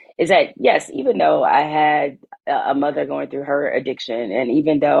about, is that, yes, even though I had a mother going through her addiction, and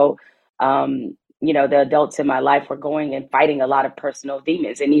even though, the adults in my life were going and fighting a lot of personal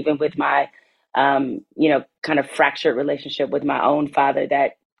demons, and even with my, kind of fractured relationship with my own father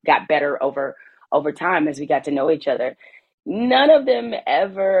that got better over time as we got to know each other, none of them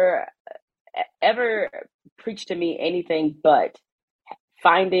ever preached to me anything but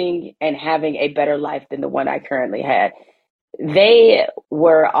finding and having a better life than the one I currently had. They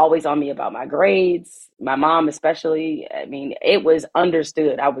were always on me about my grades, my mom especially. I mean, it was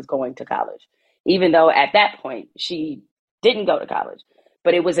understood I was going to college, even though at that point she didn't go to college,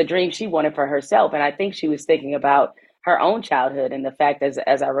 but it was a dream she wanted for herself. And I think she was thinking about her own childhood and the fact,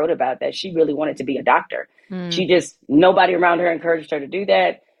 as I wrote about, that she really wanted to be a doctor. Nobody around her encouraged her to do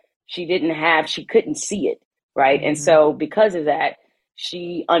that. She couldn't see it. Right. And so because of that,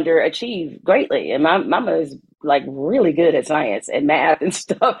 she underachieved greatly. And my mama is like really good at science and math and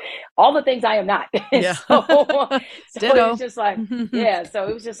stuff, all the things I am not. Yeah. so it was just like, so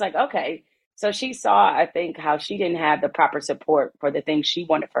it was just like, okay. So she saw, I think, how she didn't have the proper support for the things she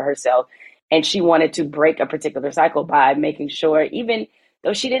wanted for herself. And she wanted to break a particular cycle by making sure, even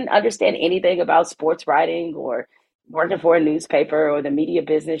though she didn't understand anything about sports writing or working for a newspaper or the media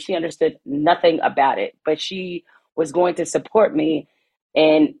business, she understood nothing about it, but she was going to support me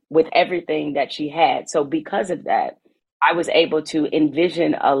and with everything that she had. So because of that, I was able to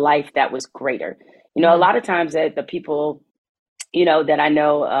envision a life that was greater. A lot of times that the people, that I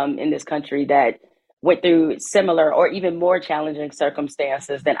know in this country that went through similar or even more challenging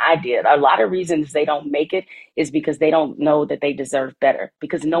circumstances than I did, a lot of reasons they don't make it is because they don't know that they deserve better,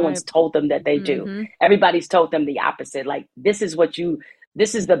 because no one's told them that they do. Everybody's told them the opposite. Like, this is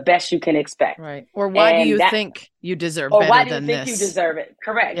the best you can expect. Right. Or why do you think you deserve better than this? Or why do you think you deserve it?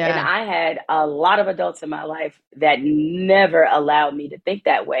 Correct. Yeah. And I had a lot of adults in my life that never allowed me to think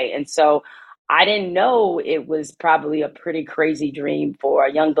that way. And so I didn't know it was probably a pretty crazy dream for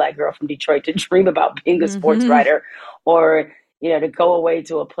a young Black girl from Detroit to dream about being a sports writer, or, to go away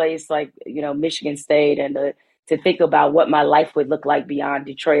to a place like, Michigan State and to think about what my life would look like beyond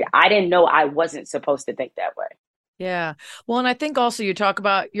Detroit. I didn't know I wasn't supposed to think that way. Yeah. Well, and I think also you talk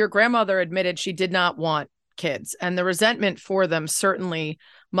about your grandmother admitted she did not want kids, and the resentment for them certainly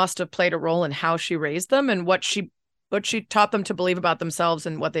must have played a role in how she raised them and what she taught them to believe about themselves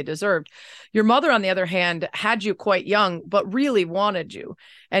and what they deserved. Your mother, on the other hand, had you quite young, but really wanted you.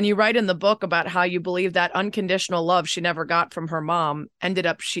 And you write in the book about how you believe that unconditional love she never got from her mom ended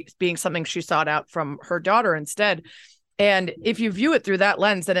up being something she sought out from her daughter instead. And if you view it through that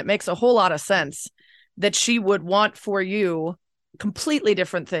lens, then it makes a whole lot of sense that she would want for you completely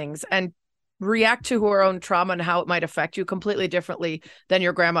different things and react to her own trauma and how it might affect you completely differently than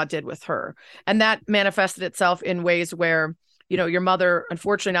your grandma did with her. And that manifested itself in ways where, your mother,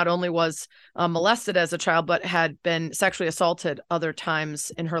 unfortunately, not only was molested as a child, but had been sexually assaulted other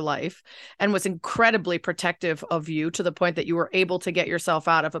times in her life and was incredibly protective of you, to the point that you were able to get yourself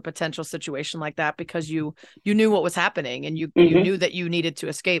out of a potential situation like that because you knew what was happening and you knew that you needed to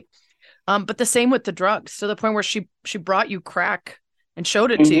escape. But the same with the drugs, to the point where she brought you crack and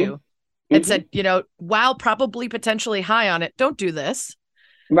showed it to you and said, while probably potentially high on it, don't do this.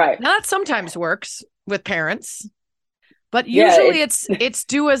 Right. Now that sometimes works with parents, but usually it's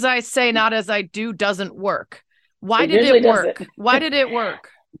do as I say, not as I do doesn't work. Why did it work? Why did it work?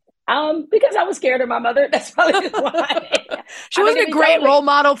 Because I was scared of my mother. That's probably why. She wasn't a great role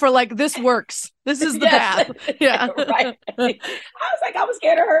model for like, this works. This is the path. Yeah. Right. I was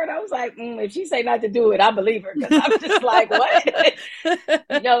scared of her. And I was like, if she say not to do it, I believe her. Because I'm just like, what?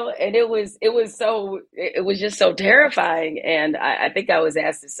 And it was just so terrifying. And I think I was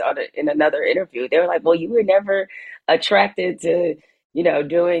asked this in another interview. They were like, well, you were never attracted to,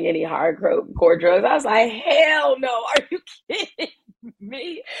 doing any hardcore drugs. I was like, hell no. Are you kidding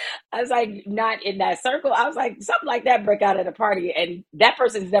me? I was like, not in that circle. I was like, something like that break out at a party, and that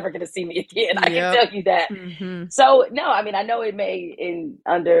person's never going to see me again. I can tell you that. Mm-hmm. So no, I mean, I know it may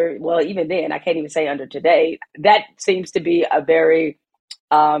even then, I can't even say under today. That seems to be a very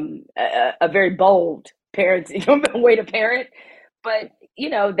bold parent way to parent. But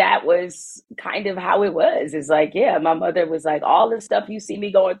that was kind of how it was. It's like, yeah, my mother was like, all the stuff you see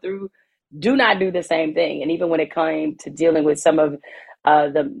me going through, do not do the same thing. And even when it came to dealing with some of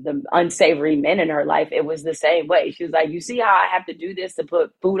the unsavory men in her life, it was the same way. She was like, you see how I have to do this to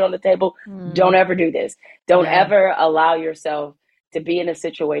put food on the table? Don't ever do this. Don't ever allow yourself to be in a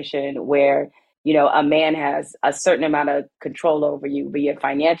situation where, a man has a certain amount of control over you, be it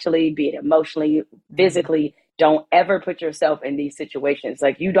financially, be it emotionally, physically. Don't ever put yourself in these situations.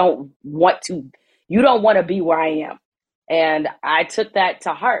 Like, you don't want to be where I am. And I took that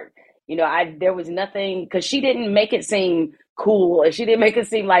to heart. There was nothing, because she didn't make it seem cool. And she didn't make it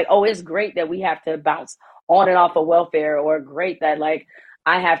seem like, oh, it's great that we have to bounce on and off of welfare, or great that like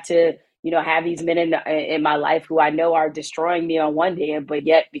I have to, have these men in my life who I know are destroying me on one day, but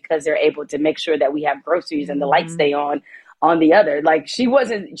yet because they're able to make sure that we have groceries and the lights stay on the other. Like, she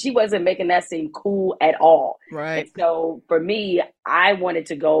wasn't making that seem cool at all. Right. And so for me, I wanted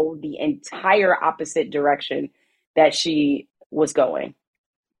to go the entire opposite direction that she was going.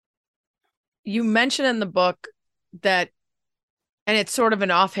 You mention in the book that, and it's sort of an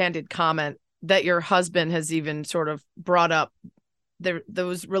offhanded comment, that your husband has even sort of brought up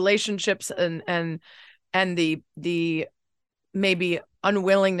those relationships and the maybe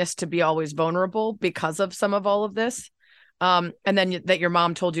unwillingness to be always vulnerable because of some of all of this. And then that your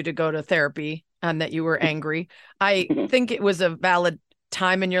mom told you to go to therapy and that you were angry. I think it was a valid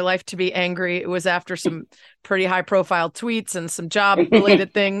time in your life to be angry. It was after some pretty high profile tweets and some job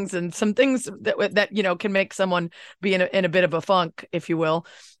related things and some things that can make someone be in a bit of a funk, if you will.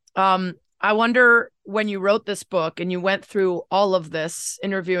 I wonder, when you wrote this book and you went through all of this,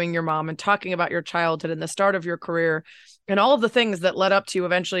 interviewing your mom and talking about your childhood and the start of your career and all of the things that led up to you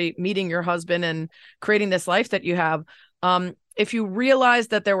eventually meeting your husband and creating this life that you have, if you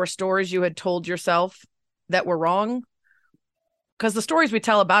realized that there were stories you had told yourself that were wrong, because the stories we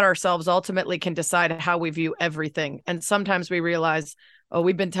tell about ourselves ultimately can decide how we view everything. And sometimes we realize, oh,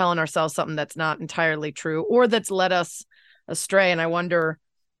 we've been telling ourselves something that's not entirely true or that's led us astray. And I wonder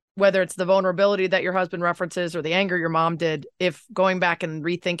whether it's the vulnerability that your husband references or the anger your mom did, if going back and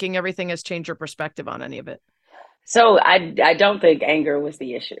rethinking everything has changed your perspective on any of it. So I don't think anger was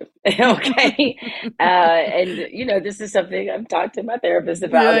the issue. Okay. And, this is something I've talked to my therapist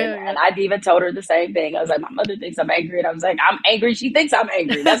about. And I even told her the same thing. I was like, my mother thinks I'm angry. And I was like, I'm angry. She thinks I'm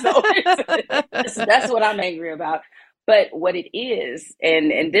angry. That's that's what I'm angry about. But what it is,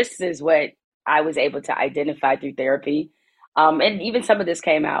 and this is what I was able to identify through therapy. And even some of this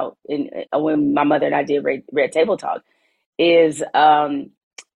came out when my mother and I did Red Table Talk, is I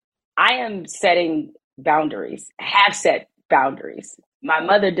am setting boundaries, have set boundaries. My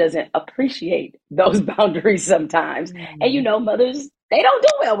mother doesn't appreciate those boundaries sometimes. And mothers, they don't do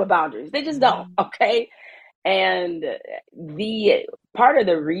well with boundaries. They just don't. Okay. And the part of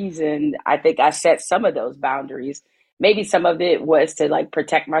the reason I think I set some of those boundaries, maybe some of it was to like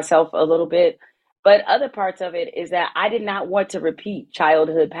protect myself a little bit. But other parts of it is that I did not want to repeat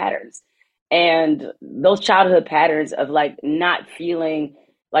childhood patterns. And those childhood patterns of like not feeling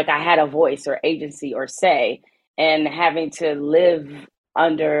like I had a voice or agency or say, and having to live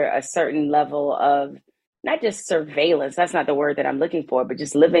under a certain level of not just surveillance, that's not the word that I'm looking for, but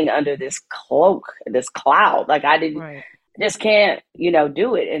just living under this cloak, this cloud. Like just can't,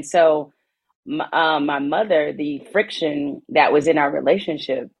 do it. And so my mother, the friction that was in our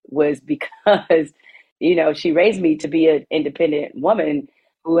relationship was because, she raised me to be an independent woman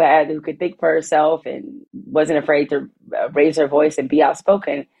who could think for herself and wasn't afraid to raise her voice and be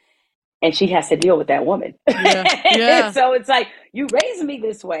outspoken. And she has to deal with that woman. Yeah. So it's like, you raised me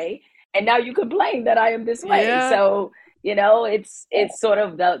this way, and now you complain that I am this way. Yeah. So, it's sort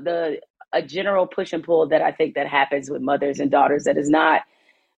of a general push and pull that I think that happens with mothers and daughters that is not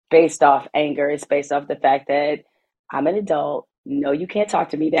based off anger. It's based off the fact that I'm an adult. No, you can't talk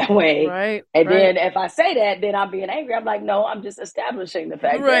to me that way. Right. And then if I say that, then I'm being angry. I'm like, no, I'm just establishing the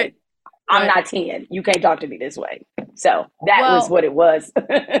fact that I'm not 10. You can't talk to me this way. So that was what it was.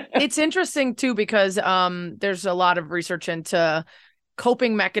 It's interesting too, because there's a lot of research into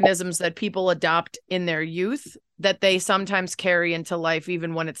coping mechanisms that people adopt in their youth that they sometimes carry into life,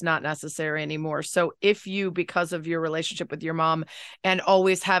 even when it's not necessary anymore. So if you, because of your relationship with your mom and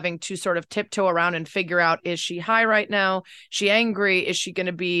always having to sort of tiptoe around and figure out, is she high right now? Is she angry? Is she going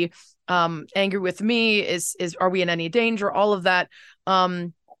to be angry with me? Are we in any danger? All of that.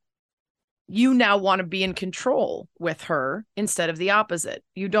 you now want to be in control with her instead of the opposite.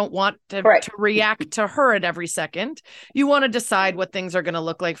 You don't want to react to her at every second. You want to decide what things are going to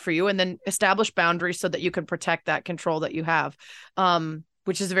look like for you and then establish boundaries so that you can protect that control that you have,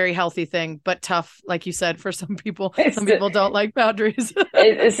 which is a very healthy thing, but tough, like you said, for some people. Some people don't like boundaries.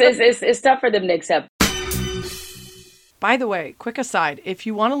 It's tough for them to accept. By the way, quick aside, if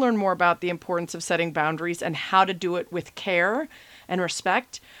you want to learn more about the importance of setting boundaries and how to do it with care and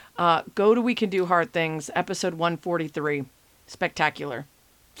respect, go to We Can Do Hard Things, episode 143. Spectacular.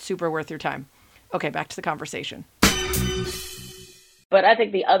 Super worth your time. Okay, back to the conversation. But I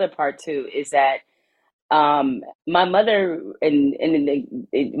think the other part too is that my mother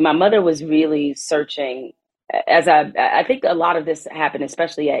my mother was really searching, as I think a lot of this happened,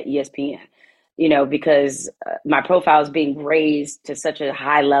 especially at ESPN, because my profile is being raised to such a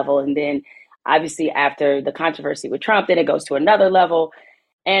high level. And then obviously after the controversy with Trump, then it goes to another level.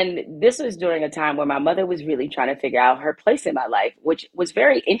 And this was during a time where my mother was really trying to figure out her place in my life, which was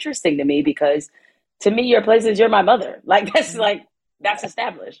very interesting to me because to me, your place is you're my mother. That's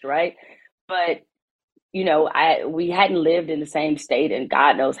established, right? But, we hadn't lived in the same state in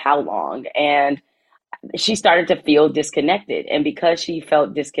God knows how long. And she started to feel disconnected. And because she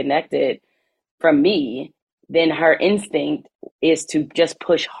felt disconnected from me, then her instinct is to just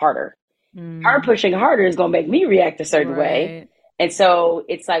push harder. Her pushing harder is going to make me react a certain way. And so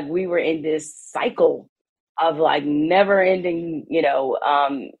it's like we were in this cycle of never ending,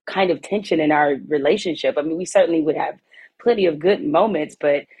 kind of tension in our relationship. I mean, we certainly would have plenty of good moments,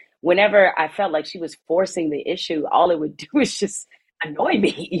 but whenever I felt like she was forcing the issue, all it would do is just annoy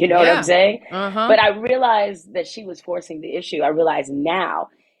me. You know what I'm saying? But I realized that she was forcing the issue. I realize now,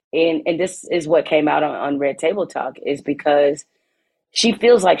 and this is what came out on Red Table Talk, is because she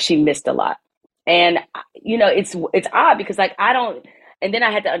feels like she missed a lot. And, it's odd because I don't, and then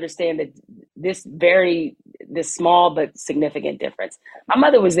I had to understand that this small but significant difference. My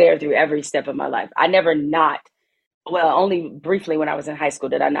mother was there through every step of my life. I never only briefly when I was in high school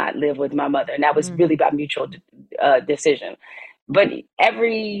did I not live with my mother. And that was really by mutual decision. But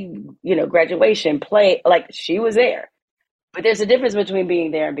every, graduation, play, she was there. But there's a difference between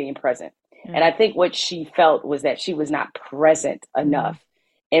being there and being present. And I think what she felt was that she was not present enough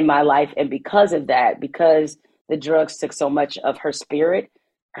in my life. And because of that, because the drugs took so much of her spirit,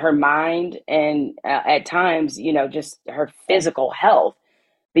 her mind, and at times, just her physical health,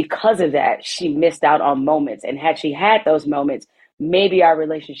 because of that, she missed out on moments. And had she had those moments, maybe our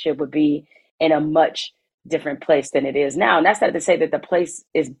relationship would be in a much different place than it is now. And that's not to say that the place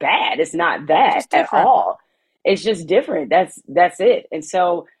is bad. It's not that at all. It's just different. That's it. And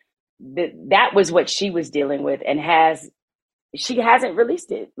so that was what she was dealing with, and she hasn't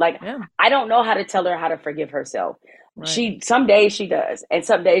released it. I don't know how to tell her how to forgive herself. Right. Some days she does, and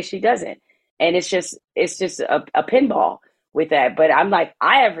some days she doesn't. And it's just a pinball with that. But I'm like,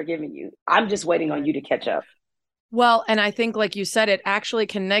 I have forgiven you. I'm just waiting on you to catch up. Well, and I think, like you said, it actually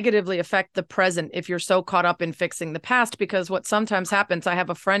can negatively affect the present if you're so caught up in fixing the past, because what sometimes happens, I have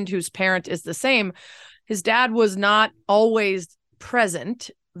a friend whose parent is the same. His dad was not always present,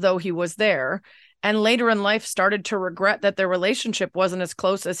 though he was there, and later in life started to regret that their relationship wasn't as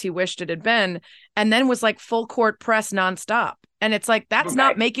close as he wished it had been, and then was full court press nonstop. And it's that's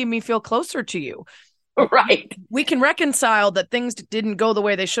not making me feel closer to you. Right. We can reconcile that things didn't go the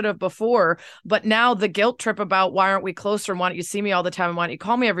way they should have before, but now the guilt trip about why aren't we closer and why don't you see me all the time and why don't you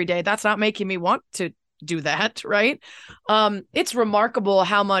call me every day, that's not making me want to do that, right? It's remarkable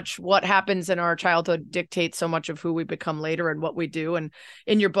how much what happens in our childhood dictates so much of who we become later and what we do. And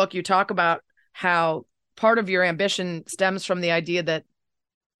in your book, you talk about how part of your ambition stems from the idea that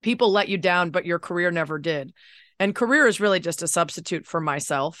people let you down, but your career never did. And career is really just a substitute for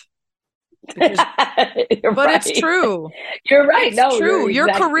myself. But it's true. You're right. It's true. Your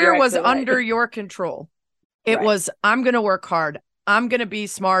career was under your control. It was, I'm going to work hard. I'm going to be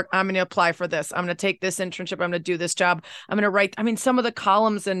smart. I'm going to apply for this. I'm going to take this internship. I'm going to do this job. I'm going to write. I mean, some of the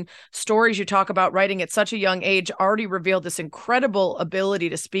columns and stories you talk about writing at such a young age already reveal this incredible ability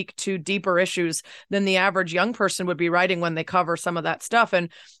to speak to deeper issues than the average young person would be writing when they cover some of that stuff. And,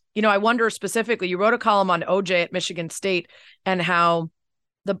 I wonder specifically, you wrote a column on OJ at Michigan State and how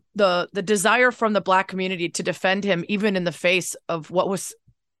the desire from the Black community to defend him, even in the face of what was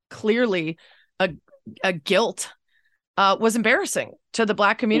clearly a guilt, was embarrassing to the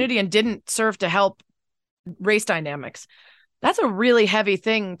Black community and didn't serve to help race dynamics. That's a really heavy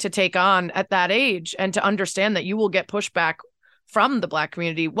thing to take on at that age, and to understand that you will get pushback from the Black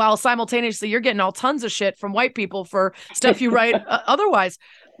community while simultaneously you're getting all tons of shit from white people for stuff you write otherwise.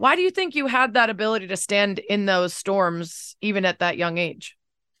 Why do you think you had that ability to stand in those storms even at that young age?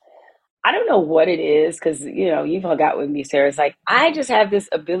 I don't know what it is because, you've hung out with me, Sarah. It's like, I just have this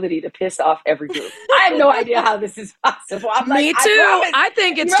ability to piss off every group. I have no idea how this is possible. I'm Me like, too. I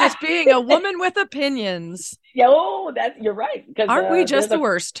think it's just being a woman with opinions. You're right. Aren't we just the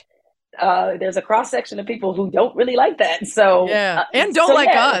worst? There's a cross section of people who don't really like that. So and don't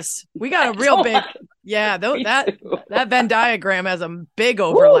like us. We got a real big, that Venn diagram has a big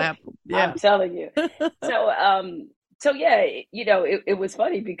overlap. Woo, yeah, I'm telling you. So it was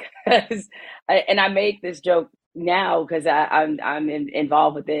funny because, and I make this joke now because I'm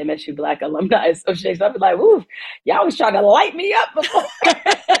involved with the MSU Black Alumni Association. I've been like, "Ooh, y'all was trying to light me up before."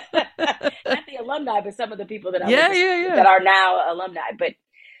 Not the alumni, but some of the people that that are now alumni. But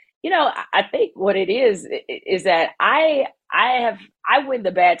I think what it is that I win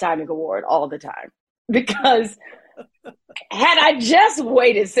the bad timing award all the time because had I just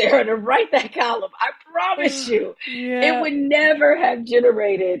waited, Sarah, to write that column, I promise you, it would never have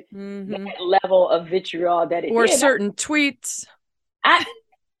generated that level of vitriol that it or did. Certain tweets.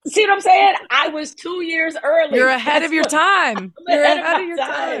 See what I'm saying? I was 2 years early. You're ahead of your time. You're ahead of your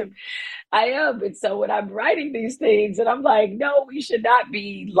time. I am. And so when I'm writing these things and I'm like, no, we should not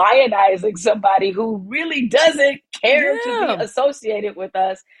be lionizing somebody who really doesn't care to be associated with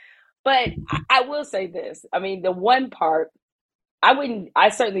us. But I will say this. I mean, the one part, I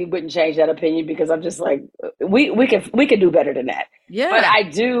certainly wouldn't change that opinion because I'm just like, we could do better than that. Yeah. But I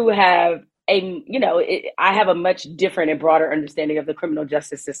do have I have a much different and broader understanding of the criminal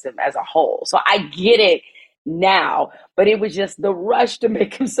justice system as a whole. So I get it now, but it was just the rush to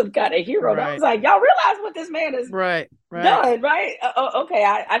make him some kind of hero. Right. I was like, y'all realize what this man has done, right? Okay,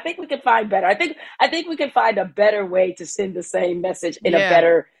 I think we can find better. I think we can find a better way to send the same message in a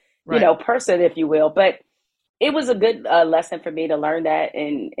better, person, if you will. But it was a good lesson for me to learn that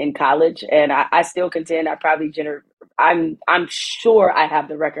in college, and I still contend I probably I'm sure I have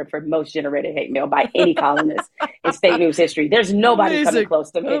the record for most generated hate mail by any columnist in state news history. There's nobody coming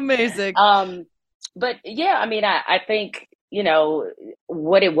close to me. Amazing. But yeah, I mean, I think,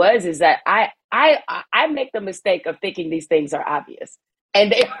 what it was is that I make the mistake of thinking these things are obvious and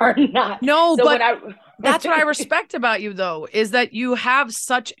they are not. No, so but that's what I respect about you, though, is that you have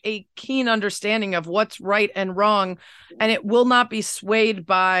such a keen understanding of what's right and wrong, and it will not be swayed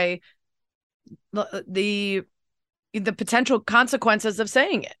by the potential consequences of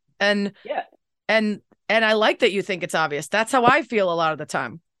saying it. And I like that you think it's obvious. That's how I feel a lot of the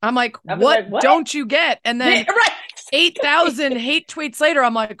time. I'm like, what don't you get? And then 8,000 hate tweets later,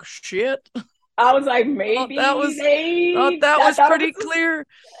 I'm like, shit. I was like, maybe that was pretty clear.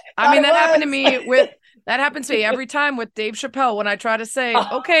 I mean, that happened to me that happens to me every time with Dave Chappelle when I try to say,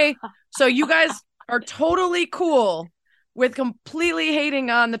 okay, so you guys are totally cool with completely hating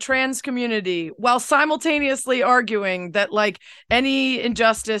on the trans community while simultaneously arguing that like any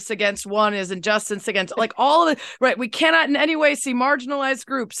injustice against one is injustice against like all of it. Right. We cannot in any way see marginalized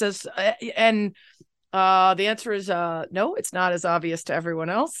groups as, and the answer is no, it's not as obvious to everyone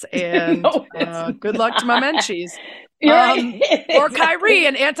else. And good luck to my menchies. Or Kyrie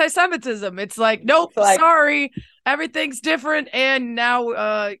and anti-Semitism. It's like, nope, sorry. Everything's different. And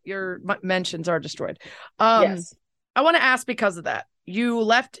now your mentions are destroyed. Yes. I want to ask because of that. You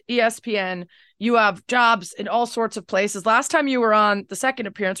left ESPN. You have jobs in all sorts of places. Last time you were on the second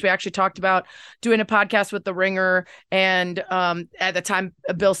appearance, we actually talked about doing a podcast with The Ringer. And at the time,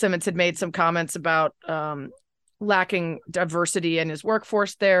 Bill Simmons had made some comments about lacking diversity in his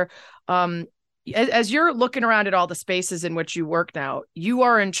workforce there. As you're looking around at all the spaces in which you work now, you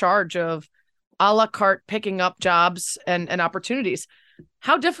are in charge of a la carte picking up jobs and opportunities.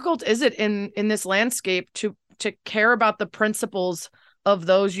 How difficult is it in this landscape to care about the principles of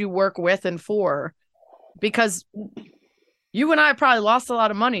those you work with and for? Because you and I probably lost a lot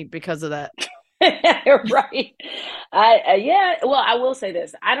of money because of that. Right. Well, I will say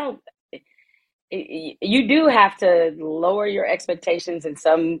this. You do have to lower your expectations in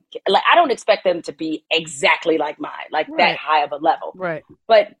some, like, I don't expect them to be exactly like mine, like that high of a level. Right.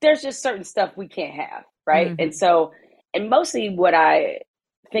 But there's just certain stuff we can't have. Right. Mm-hmm. And mostly what I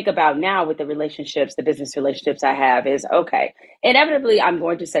think about now with the business relationships I have is, okay, inevitably I'm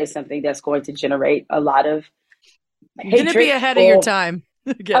going to say something that's going to generate a lot of hatred. You're going to be ahead of your time.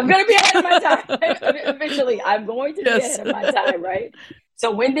 I'm going to be ahead of my time. Eventually, I'm going to be ahead of my time, right?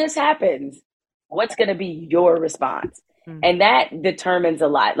 So when this happens, what's going to be your response? Mm-hmm. And that determines a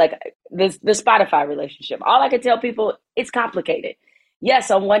lot. Like the Spotify relationship. All I can tell people, it's complicated.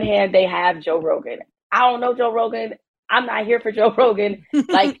 Yes, on one hand, they have Joe Rogan. I don't know Joe Rogan. I'm not here for Joe Rogan.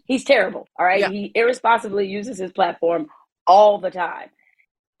 Like, he's terrible. All right. Yeah. He irresponsibly uses his platform all the time.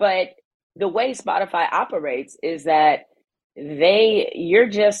 But the way Spotify operates is that you're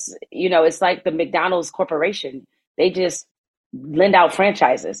just, it's like the McDonald's Corporation. They just lend out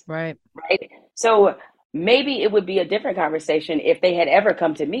franchises. Right. Right. So maybe it would be a different conversation if they had ever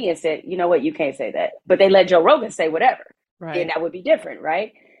come to me and said, you know what, you can't say that. But they let Joe Rogan say whatever. Right. And that would be different.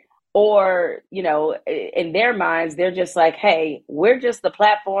 Right. Or, in their minds, they're just like, hey, we're just the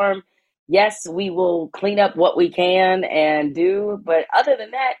platform. Yes, we will clean up what we can and do. But other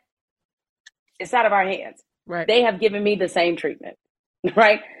than that, it's out of our hands. Right. They have given me the same treatment.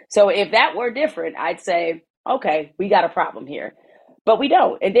 Right. So if that were different, I'd say, okay, we got a problem here. But we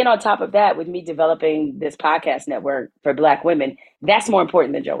don't. And then on top of that, with me developing this podcast network for Black women, that's more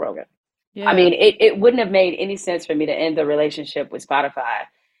important than Joe Rogan. Yeah. I mean, it wouldn't have made any sense for me to end the relationship with Spotify,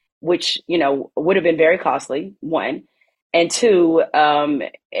 which, would have been very costly, one. And two,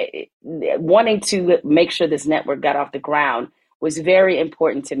 wanting to make sure this network got off the ground was very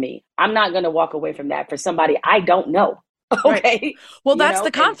important to me. I'm not going to walk away from that for somebody I don't know. Okay. Right. Well, that's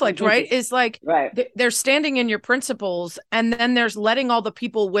the conflict, right? Is like, right. They're standing in your principles, and then there's letting all the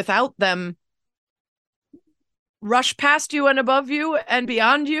people without them rush past you and above you and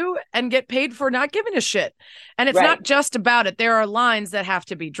beyond you and get paid for not giving a shit. And it's not just about it. There are lines that have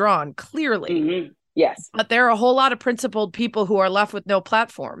to be drawn clearly. Mm-hmm. Yes. But there are a whole lot of principled people who are left with no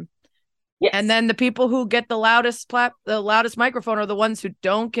platform. Yes. And then the people who get the loudest microphone are the ones who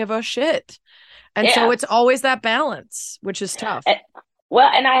don't give a shit. And so it's always that balance, which is tough.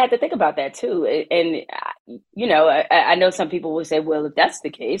 And I had to think about that too. And, I know some people will say, well, if that's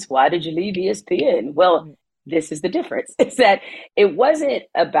the case, why did you leave ESPN? Well, this is the difference. It's that it wasn't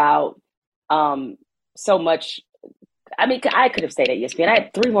about so much. I mean, I could have stayed at ESPN. I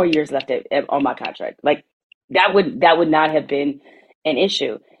had 3 more years left on my contract. Like that would not have been an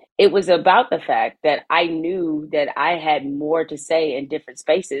issue. It was about the fact that I knew that I had more to say in different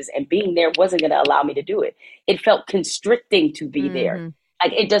spaces, and being there wasn't going to allow me to do it. It felt constricting to be there.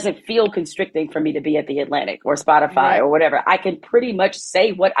 Like it doesn't feel constricting for me to be at the Atlantic or Spotify or whatever. I can pretty much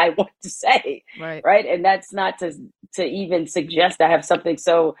say what I want to say. Right. And that's not to even suggest I have something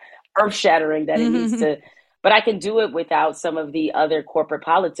so earth shattering that it needs to, but I can do it without some of the other corporate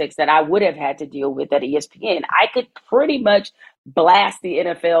politics that I would have had to deal with at ESPN. I could pretty much blast the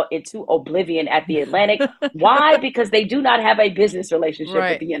NFL into oblivion at the Atlantic. Why? Because they do not have a business relationship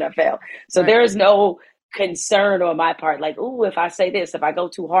with the NFL. So there is no concern on my part, like, ooh, if I say this, if I go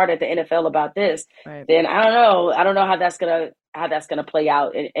too hard at the NFL about this, then I don't know how that's gonna play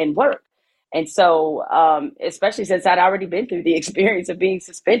out and work. And so, especially since I'd already been through the experience of being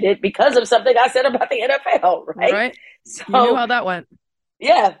suspended because of something I said about the NFL, right? So, you knew how that went.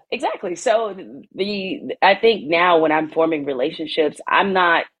 Yeah, exactly. So I think now when I'm forming relationships,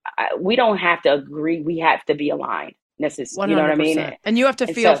 we don't have to agree. We have to be aligned. You know what I mean? And you have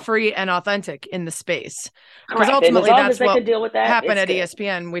to feel free and authentic in the space. Because ultimately that's what deal with that, happened at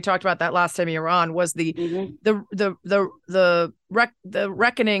ESPN. We talked about that last time you were on, was the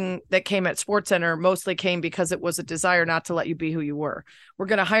reckoning that came at SportsCenter mostly came because it was a desire not to let you be who you were. We're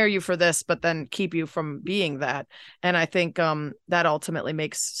going to hire you for this, but then keep you from being that. And I think that ultimately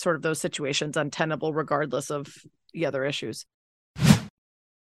makes sort of those situations untenable regardless of the other issues.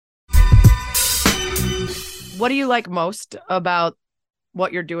 What do you like most about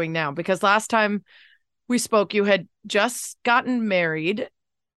what you're doing now? Because last time we spoke, you had just gotten married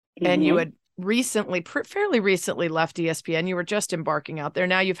and you had fairly recently left ESPN. You were just embarking out there.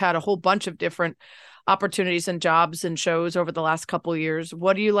 Now you've had a whole bunch of different opportunities and jobs and shows over the last couple of years.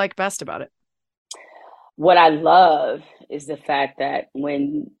 What do you like best about it? What I love is the fact that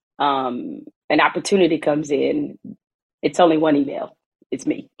when an opportunity comes in, it's only one email. It's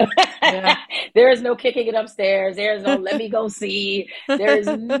me. Yeah. There is no kicking it upstairs. There is no let me go see. There is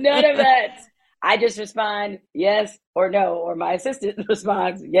none of that. I just respond yes or no, or my assistant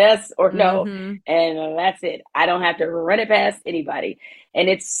responds yes or no. And that's it. I don't have to run it past anybody. And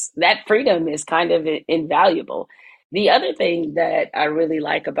that freedom is kind of invaluable. The other thing that I really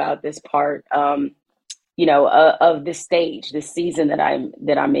like about this part, of this stage, this season that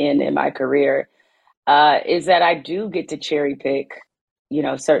I'm in my career, is that I do get to cherry pick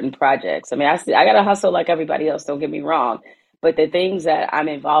certain projects. I mean, I got to hustle like everybody else, don't get me wrong. But the things that I'm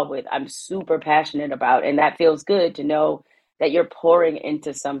involved with, I'm super passionate about. And that feels good to know that you're pouring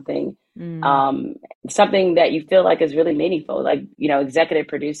into something, something that you feel like is really meaningful. Like, executive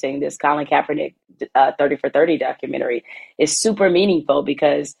producing this Colin Kaepernick 30 for 30 documentary is super meaningful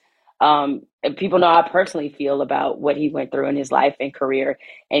because people know how I personally feel about what he went through in his life and career.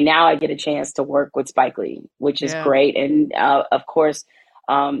 And now I get a chance to work with Spike Lee, which is great. And of course,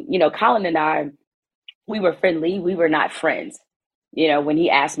 Colin and I, we were friendly. We were not friends, when he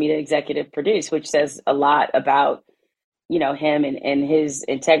asked me to executive produce, which says a lot about, him and his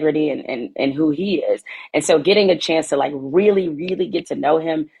integrity and who he is. And so getting a chance to like really, really get to know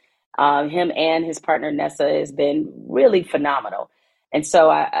him, him and his partner Nessa has been really phenomenal. And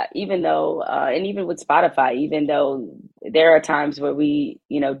so even though, and even with Spotify, even though there are times where we,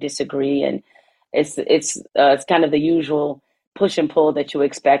 disagree, and it's kind of the usual push and pull that you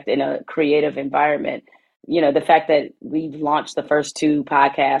expect in a creative environment. The fact that we've launched the first 2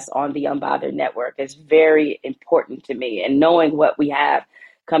 podcasts on the Unbothered Network is very important to me. And knowing what we have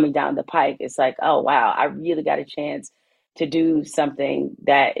coming down the pike, it's like, oh, wow, I really got a chance to do something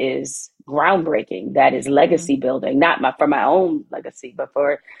that is groundbreaking, that is legacy building, not for my own legacy, but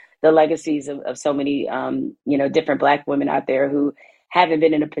for the legacies of so many, different Black women out there who haven't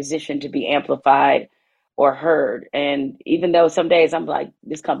been in a position to be amplified or heard. And even though some days I'm like,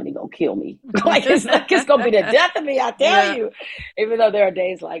 this company gonna kill me, it's gonna be the death of me, I tell you. Even though there are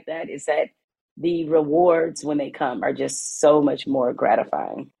days like that, is that the rewards when they come are just so much more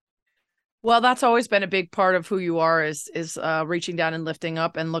gratifying. Well, that's always been a big part of who you are, is reaching down and lifting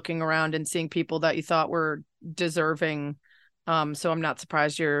up and looking around and seeing people that you thought were deserving. So I'm not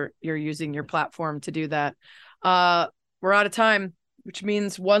surprised you're using your platform to do that. We're out of time, which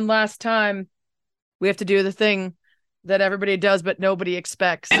means one last time we have to do the thing that everybody does, but nobody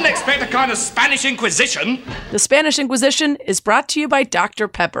expects. Didn't expect a kind of Spanish Inquisition. The Spanish Inquisition is brought to you by Dr.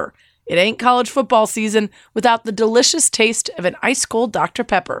 Pepper. It ain't college football season without the delicious taste of an ice-cold Dr.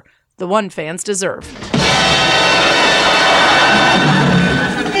 Pepper, the one fans deserve.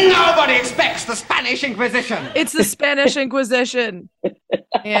 Nobody expects the Spanish Inquisition. It's the Spanish Inquisition.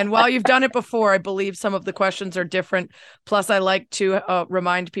 And while you've done it before, I believe some of the questions are different. Plus, I like to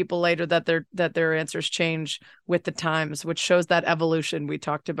remind people later that their answers change with the times, which shows that evolution we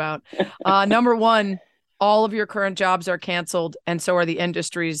talked about. Number 1, all of your current jobs are canceled, and so are the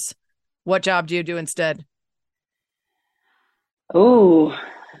industries. What job do you do instead? Ooh,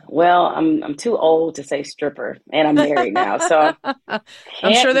 well, I'm too old to say stripper, and I'm married now, so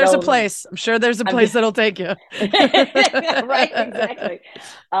I'm sure there's a place. I'm sure there's a place that'll take you. Right, exactly.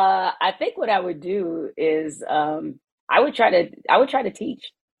 I think what I would do is I would try to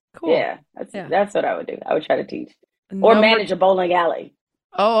teach. Cool. Yeah, that's what I would do. I would try to teach or manage a bowling alley.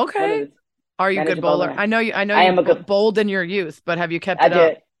 Oh, okay. Are you a good bowler? I know you. I am a good bowled in your youth, but have you kept it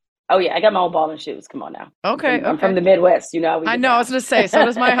up? Oh yeah, I got my own ball and shoes. Come on now. Okay, I'm from the Midwest. I know. I was going to say. So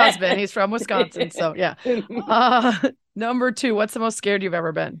does my husband. He's from Wisconsin. So yeah. Number 2. What's the most scared you've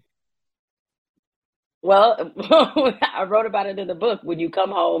ever been? Well, I wrote about it in the book. When you come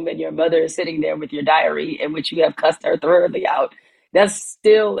home and your mother is sitting there with your diary in which you have cussed her thoroughly out, that's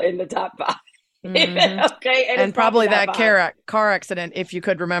still in the top 5. Mm-hmm. Okay, and probably that car accident, if you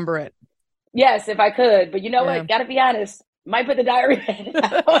could remember it. Yes, if I could. But you know what? Got to be honest. Might put the diary in.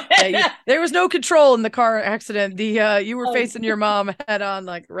 There was no control in the car accident. You were facing your mom head on,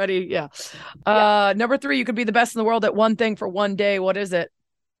 like ready. Yeah. Number 3, you could be the best in the world at one thing for one day. What is it?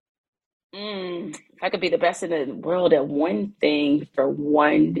 If I could be the best in the world at one thing for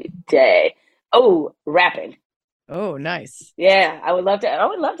one day. Oh, rapping. Oh, nice. Yeah, I would love to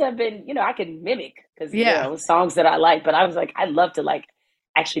have been. I could mimic because songs that I like. But I was like, I'd love to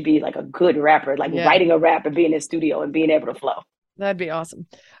actually be like a good rapper, writing a rap and being in the studio and being able to flow. That'd be awesome.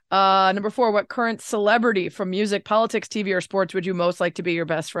 Number 4, what current celebrity from music, politics, TV, or sports would you most like to be your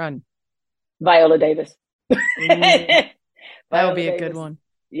best friend? Viola Davis. That would be a good one.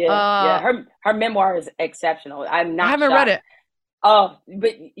 Yeah. Her memoir is exceptional. I haven't read it. Oh,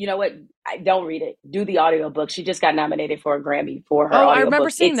 but you know what? I don't read it. Do the audiobook. She just got nominated for a Grammy for her audiobook. I remember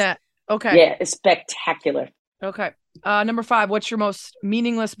seeing that. Okay. Yeah, it's spectacular. Okay. Number 5, what's your most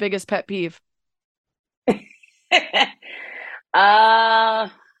meaningless, biggest pet peeve? I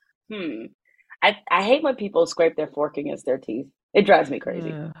hate when people scrape their fork against their teeth. It drives me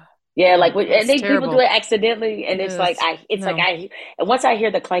crazy. Yeah, and people do it accidentally, and it's and once I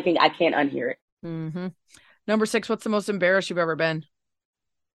hear the clanking, I can't unhear it. Mm-hmm. Number 6, what's the most embarrassed you've ever been?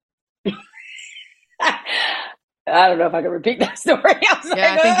 I don't know if I can repeat that story.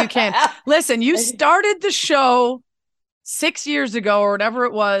 I think you can. Listen, you started the show 6 years ago or whatever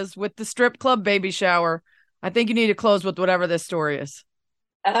it was with the strip club baby shower. I think you need to close with whatever this story is.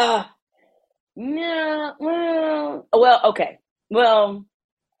 No. Well, okay. Well,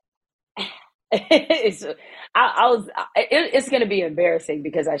 it's going to be embarrassing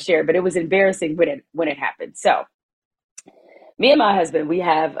because I shared, but it was embarrassing when it happened. So me and my husband, we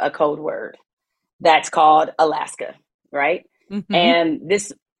have a code word that's called Alaska, right? Mm-hmm. And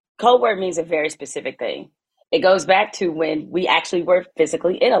this code word means a very specific thing. It goes back to when we actually were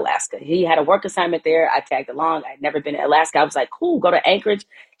physically in Alaska. He had a work assignment there. I tagged along. I'd never been to Alaska. I was like, cool, go to Anchorage,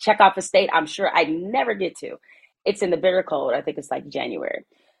 check off a state I'm sure I'd never get to. it's in the bitter cold. I think it's like January.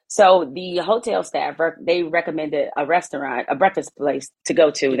 So the hotel staff, they recommended a restaurant, a breakfast place to go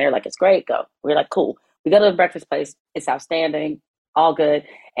to. And they're like, it's great, go. We're like, cool. We go to the breakfast place. It's outstanding, all good.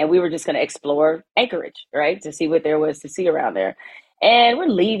 And we were just going to explore Anchorage, right, to see what there was to see around there. And we're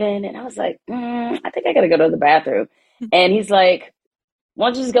leaving. And I was like, I think I got to go to the bathroom. And he's like, why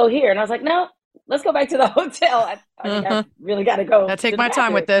don't you just go here? And I was like, no, let's go back to the hotel. I really got to go. I take my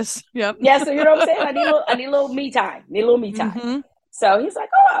time with this. Yep. Yeah. So you know what I'm saying? I need a little me time. So he's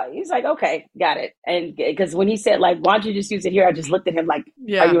like, okay, got it. And because when he said, like, why don't you just use it here? I just looked at him like,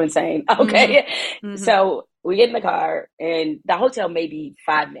 are you insane? Okay. So we get in the car and the hotel may be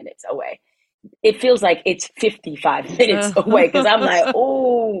 5 minutes away. It feels like it's 55 minutes away because I'm like,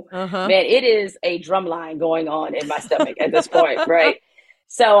 man, it is a drum line going on in my stomach at this point, right?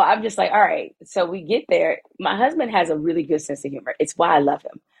 So I'm just like, all right. So we get there. My husband has a really good sense of humor. It's why I love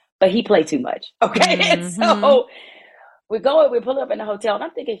him, but he played too much. Okay. And so we pull up in the hotel and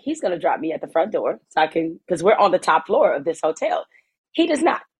I'm thinking he's going to drop me at the front door so I can, because we're on the top floor of this hotel. He does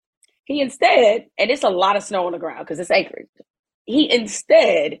not. He instead, and it's a lot of snow on the ground because it's Anchorage. He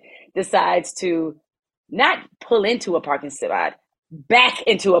instead decides to not pull into a parking spot, back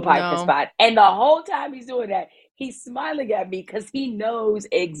into a parking spot. And the whole time he's doing that, he's smiling at me because he knows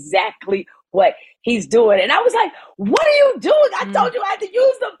exactly what he's doing. And I was like, what are you doing? I told you I had to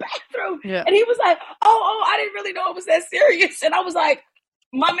use the bathroom. Yeah. And he was like, oh, I didn't really know it was that serious. And I was like,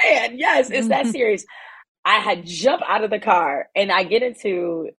 my man, yes, it's that serious. I had jumped out of the car and I get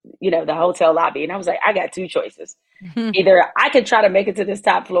into, the hotel lobby and I was like, I got two choices. Either I could try to make it to this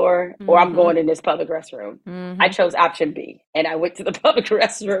top floor or I'm going in this public restroom. I chose option B and I went to the public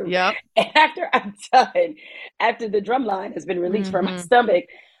restroom. Yep. And after I'm done, after the drum line has been released from my stomach,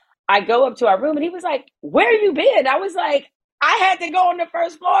 I go up to our room and he was like, where you been? I was like, I had to go on the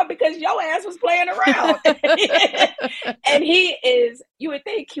first floor because your ass was playing around. And you would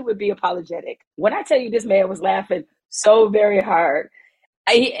think he would be apologetic. When I tell you this man was laughing so very hard.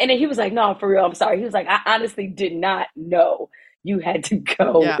 And he was like, no, for real, I'm sorry. He was like, I honestly did not know you had to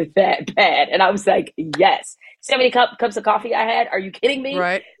go that bad. And I was like, yes. See how many cups of coffee I had? Are you kidding me?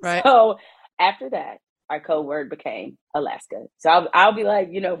 Right. So after that, our code word became Alaska. So I'll be like,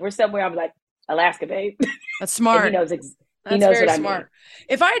 if we're somewhere, I'm like, Alaska, babe. That's smart. And he knows That's very smart.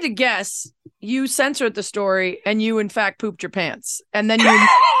 If I had to guess, you censored the story and you in fact pooped your pants. And then you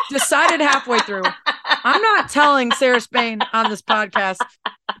decided halfway through, I'm not telling Sarah Spain on this podcast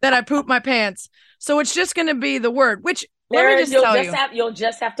that I pooped my pants. So it's just going to be the word, which let me just tell you. You'll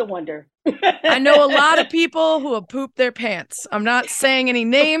just have to wonder. I know a lot of people who have pooped their pants. I'm not saying any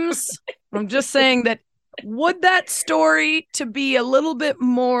names. I'm just saying that would that story to be a little bit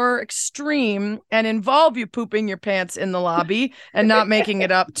more extreme and involve you pooping your pants in the lobby and not making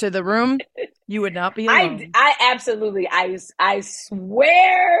it up to the room, you would not be alone. I absolutely, I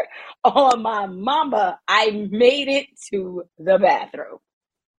swear on my mama, I made it to the bathroom.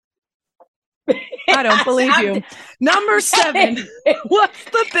 I don't believe you. Number 7, what's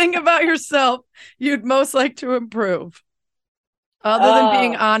the thing about yourself you'd most like to improve? Other than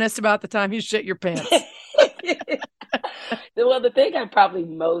being honest about the time you shit your pants. Well, the thing I probably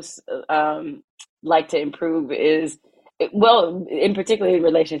most like to improve is, in particular in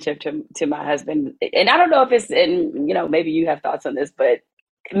relationship to my husband. And I don't know if it's, maybe you have thoughts on this, but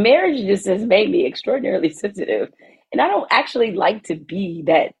marriage just has made me extraordinarily sensitive. And I don't actually like to be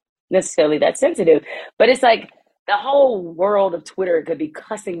necessarily that sensitive, but it's like, the whole world of Twitter could be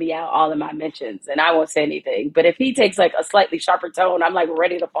cussing me out all in my mentions and I won't say anything. But if he takes like a slightly sharper tone, I'm like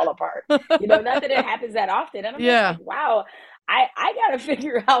ready to fall apart. Not that it happens that often. And I'm like, wow, I got to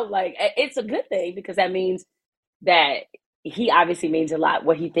figure out, like, it's a good thing because that means that he obviously means a lot.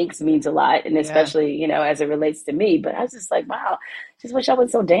 What he thinks means a lot. And especially, as it relates to me. But I was just like, wow, just wish I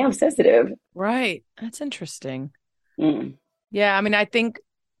wasn't so damn sensitive. Right. That's interesting. Yeah. I mean, I think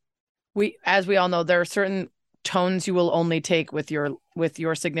as we all know, there are certain tones you will only take with your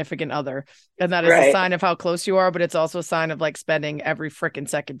significant other, and that is a sign of how close you are, but it's also a sign of like spending every freaking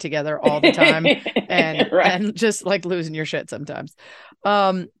second together all the time and just like losing your shit sometimes.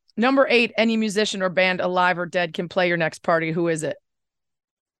 Number 8, any musician or band alive or dead can play your next party. Who is it?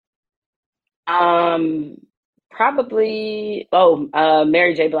 Probably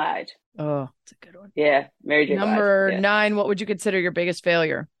Mary J. Blige. Oh, that's a good one. Yeah, Mary J. Number Blige. 9, what would you consider your biggest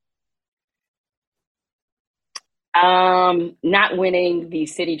failure? Not winning the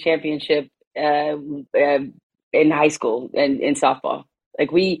city championship in high school and in softball.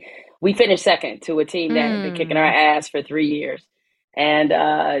 Like we finished second to a team that had been kicking our ass for 3 years,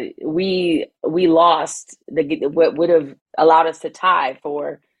 and we lost what would have allowed us to tie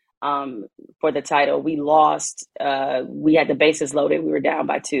for for the title. We lost. We had the bases loaded. We were down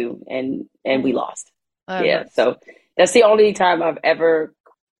by 2, and we lost. Yeah, so that's the only time I've ever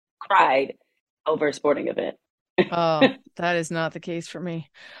cried over a sporting event. Oh, that is not the case for me.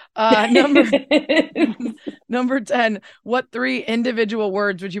 Number 10, what 3 individual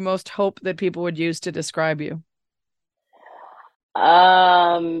words would you most hope that people would use to describe you?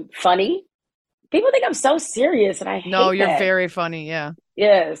 Funny. People think I'm so serious, and I hate No, you're that. very funny. Yeah.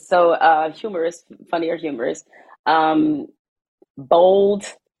 Yeah. So, humorous, funny or humorous, bold,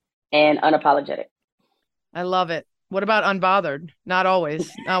 and unapologetic. I love it. What about unbothered? Not always.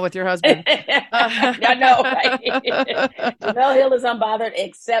 Not with your husband. I know, right? Jamel Hill is unbothered,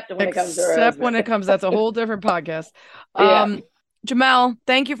 except when it comes to her husband. Except when it comes, that's a whole different podcast. Yeah. Jamel,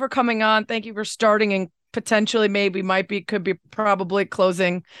 thank you for coming on. Thank you for starting and potentially, maybe, might be, could be, probably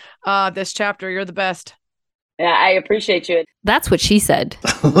closing this chapter. You're the best. Yeah, I appreciate you. That's what she said.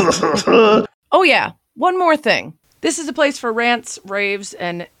 Oh, yeah. One more thing. This is a place for rants, raves,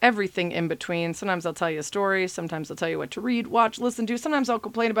 and everything in between. Sometimes I'll tell you a story. Sometimes I'll tell you what to read, watch, listen to. Sometimes I'll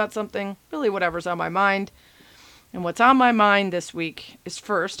complain about something. Really, whatever's on my mind. And what's on my mind this week is,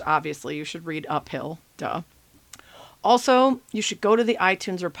 first, obviously, you should read Uphill. Duh. Also, you should go to the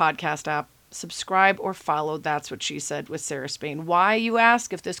iTunes or podcast app, subscribe or follow That's What She Said with Sarah Spain. Why, you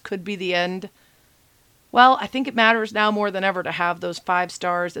ask, if this could be the end? Well, I think it matters now more than ever to have those 5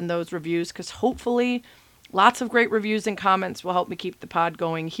 stars and those reviews, because hopefully lots of great reviews and comments will help me keep the pod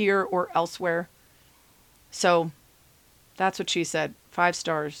going here or elsewhere. So, That's What She Said. 5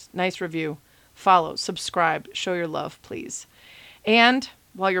 stars. Nice review. Follow, subscribe, show your love, please. And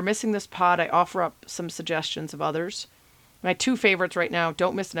while you're missing this pod, I offer up some suggestions of others. My 2 favorites right now,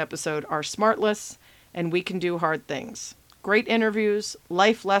 don't miss an episode, are Smartless and We Can Do Hard Things. Great interviews,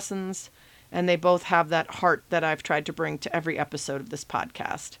 life lessons, and they both have that heart that I've tried to bring to every episode of this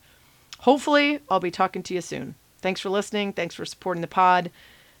podcast. Hopefully, I'll be talking to you soon. Thanks for listening. Thanks for supporting the pod.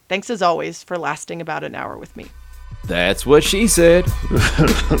 Thanks, as always, for lasting about an hour with me. That's what she said.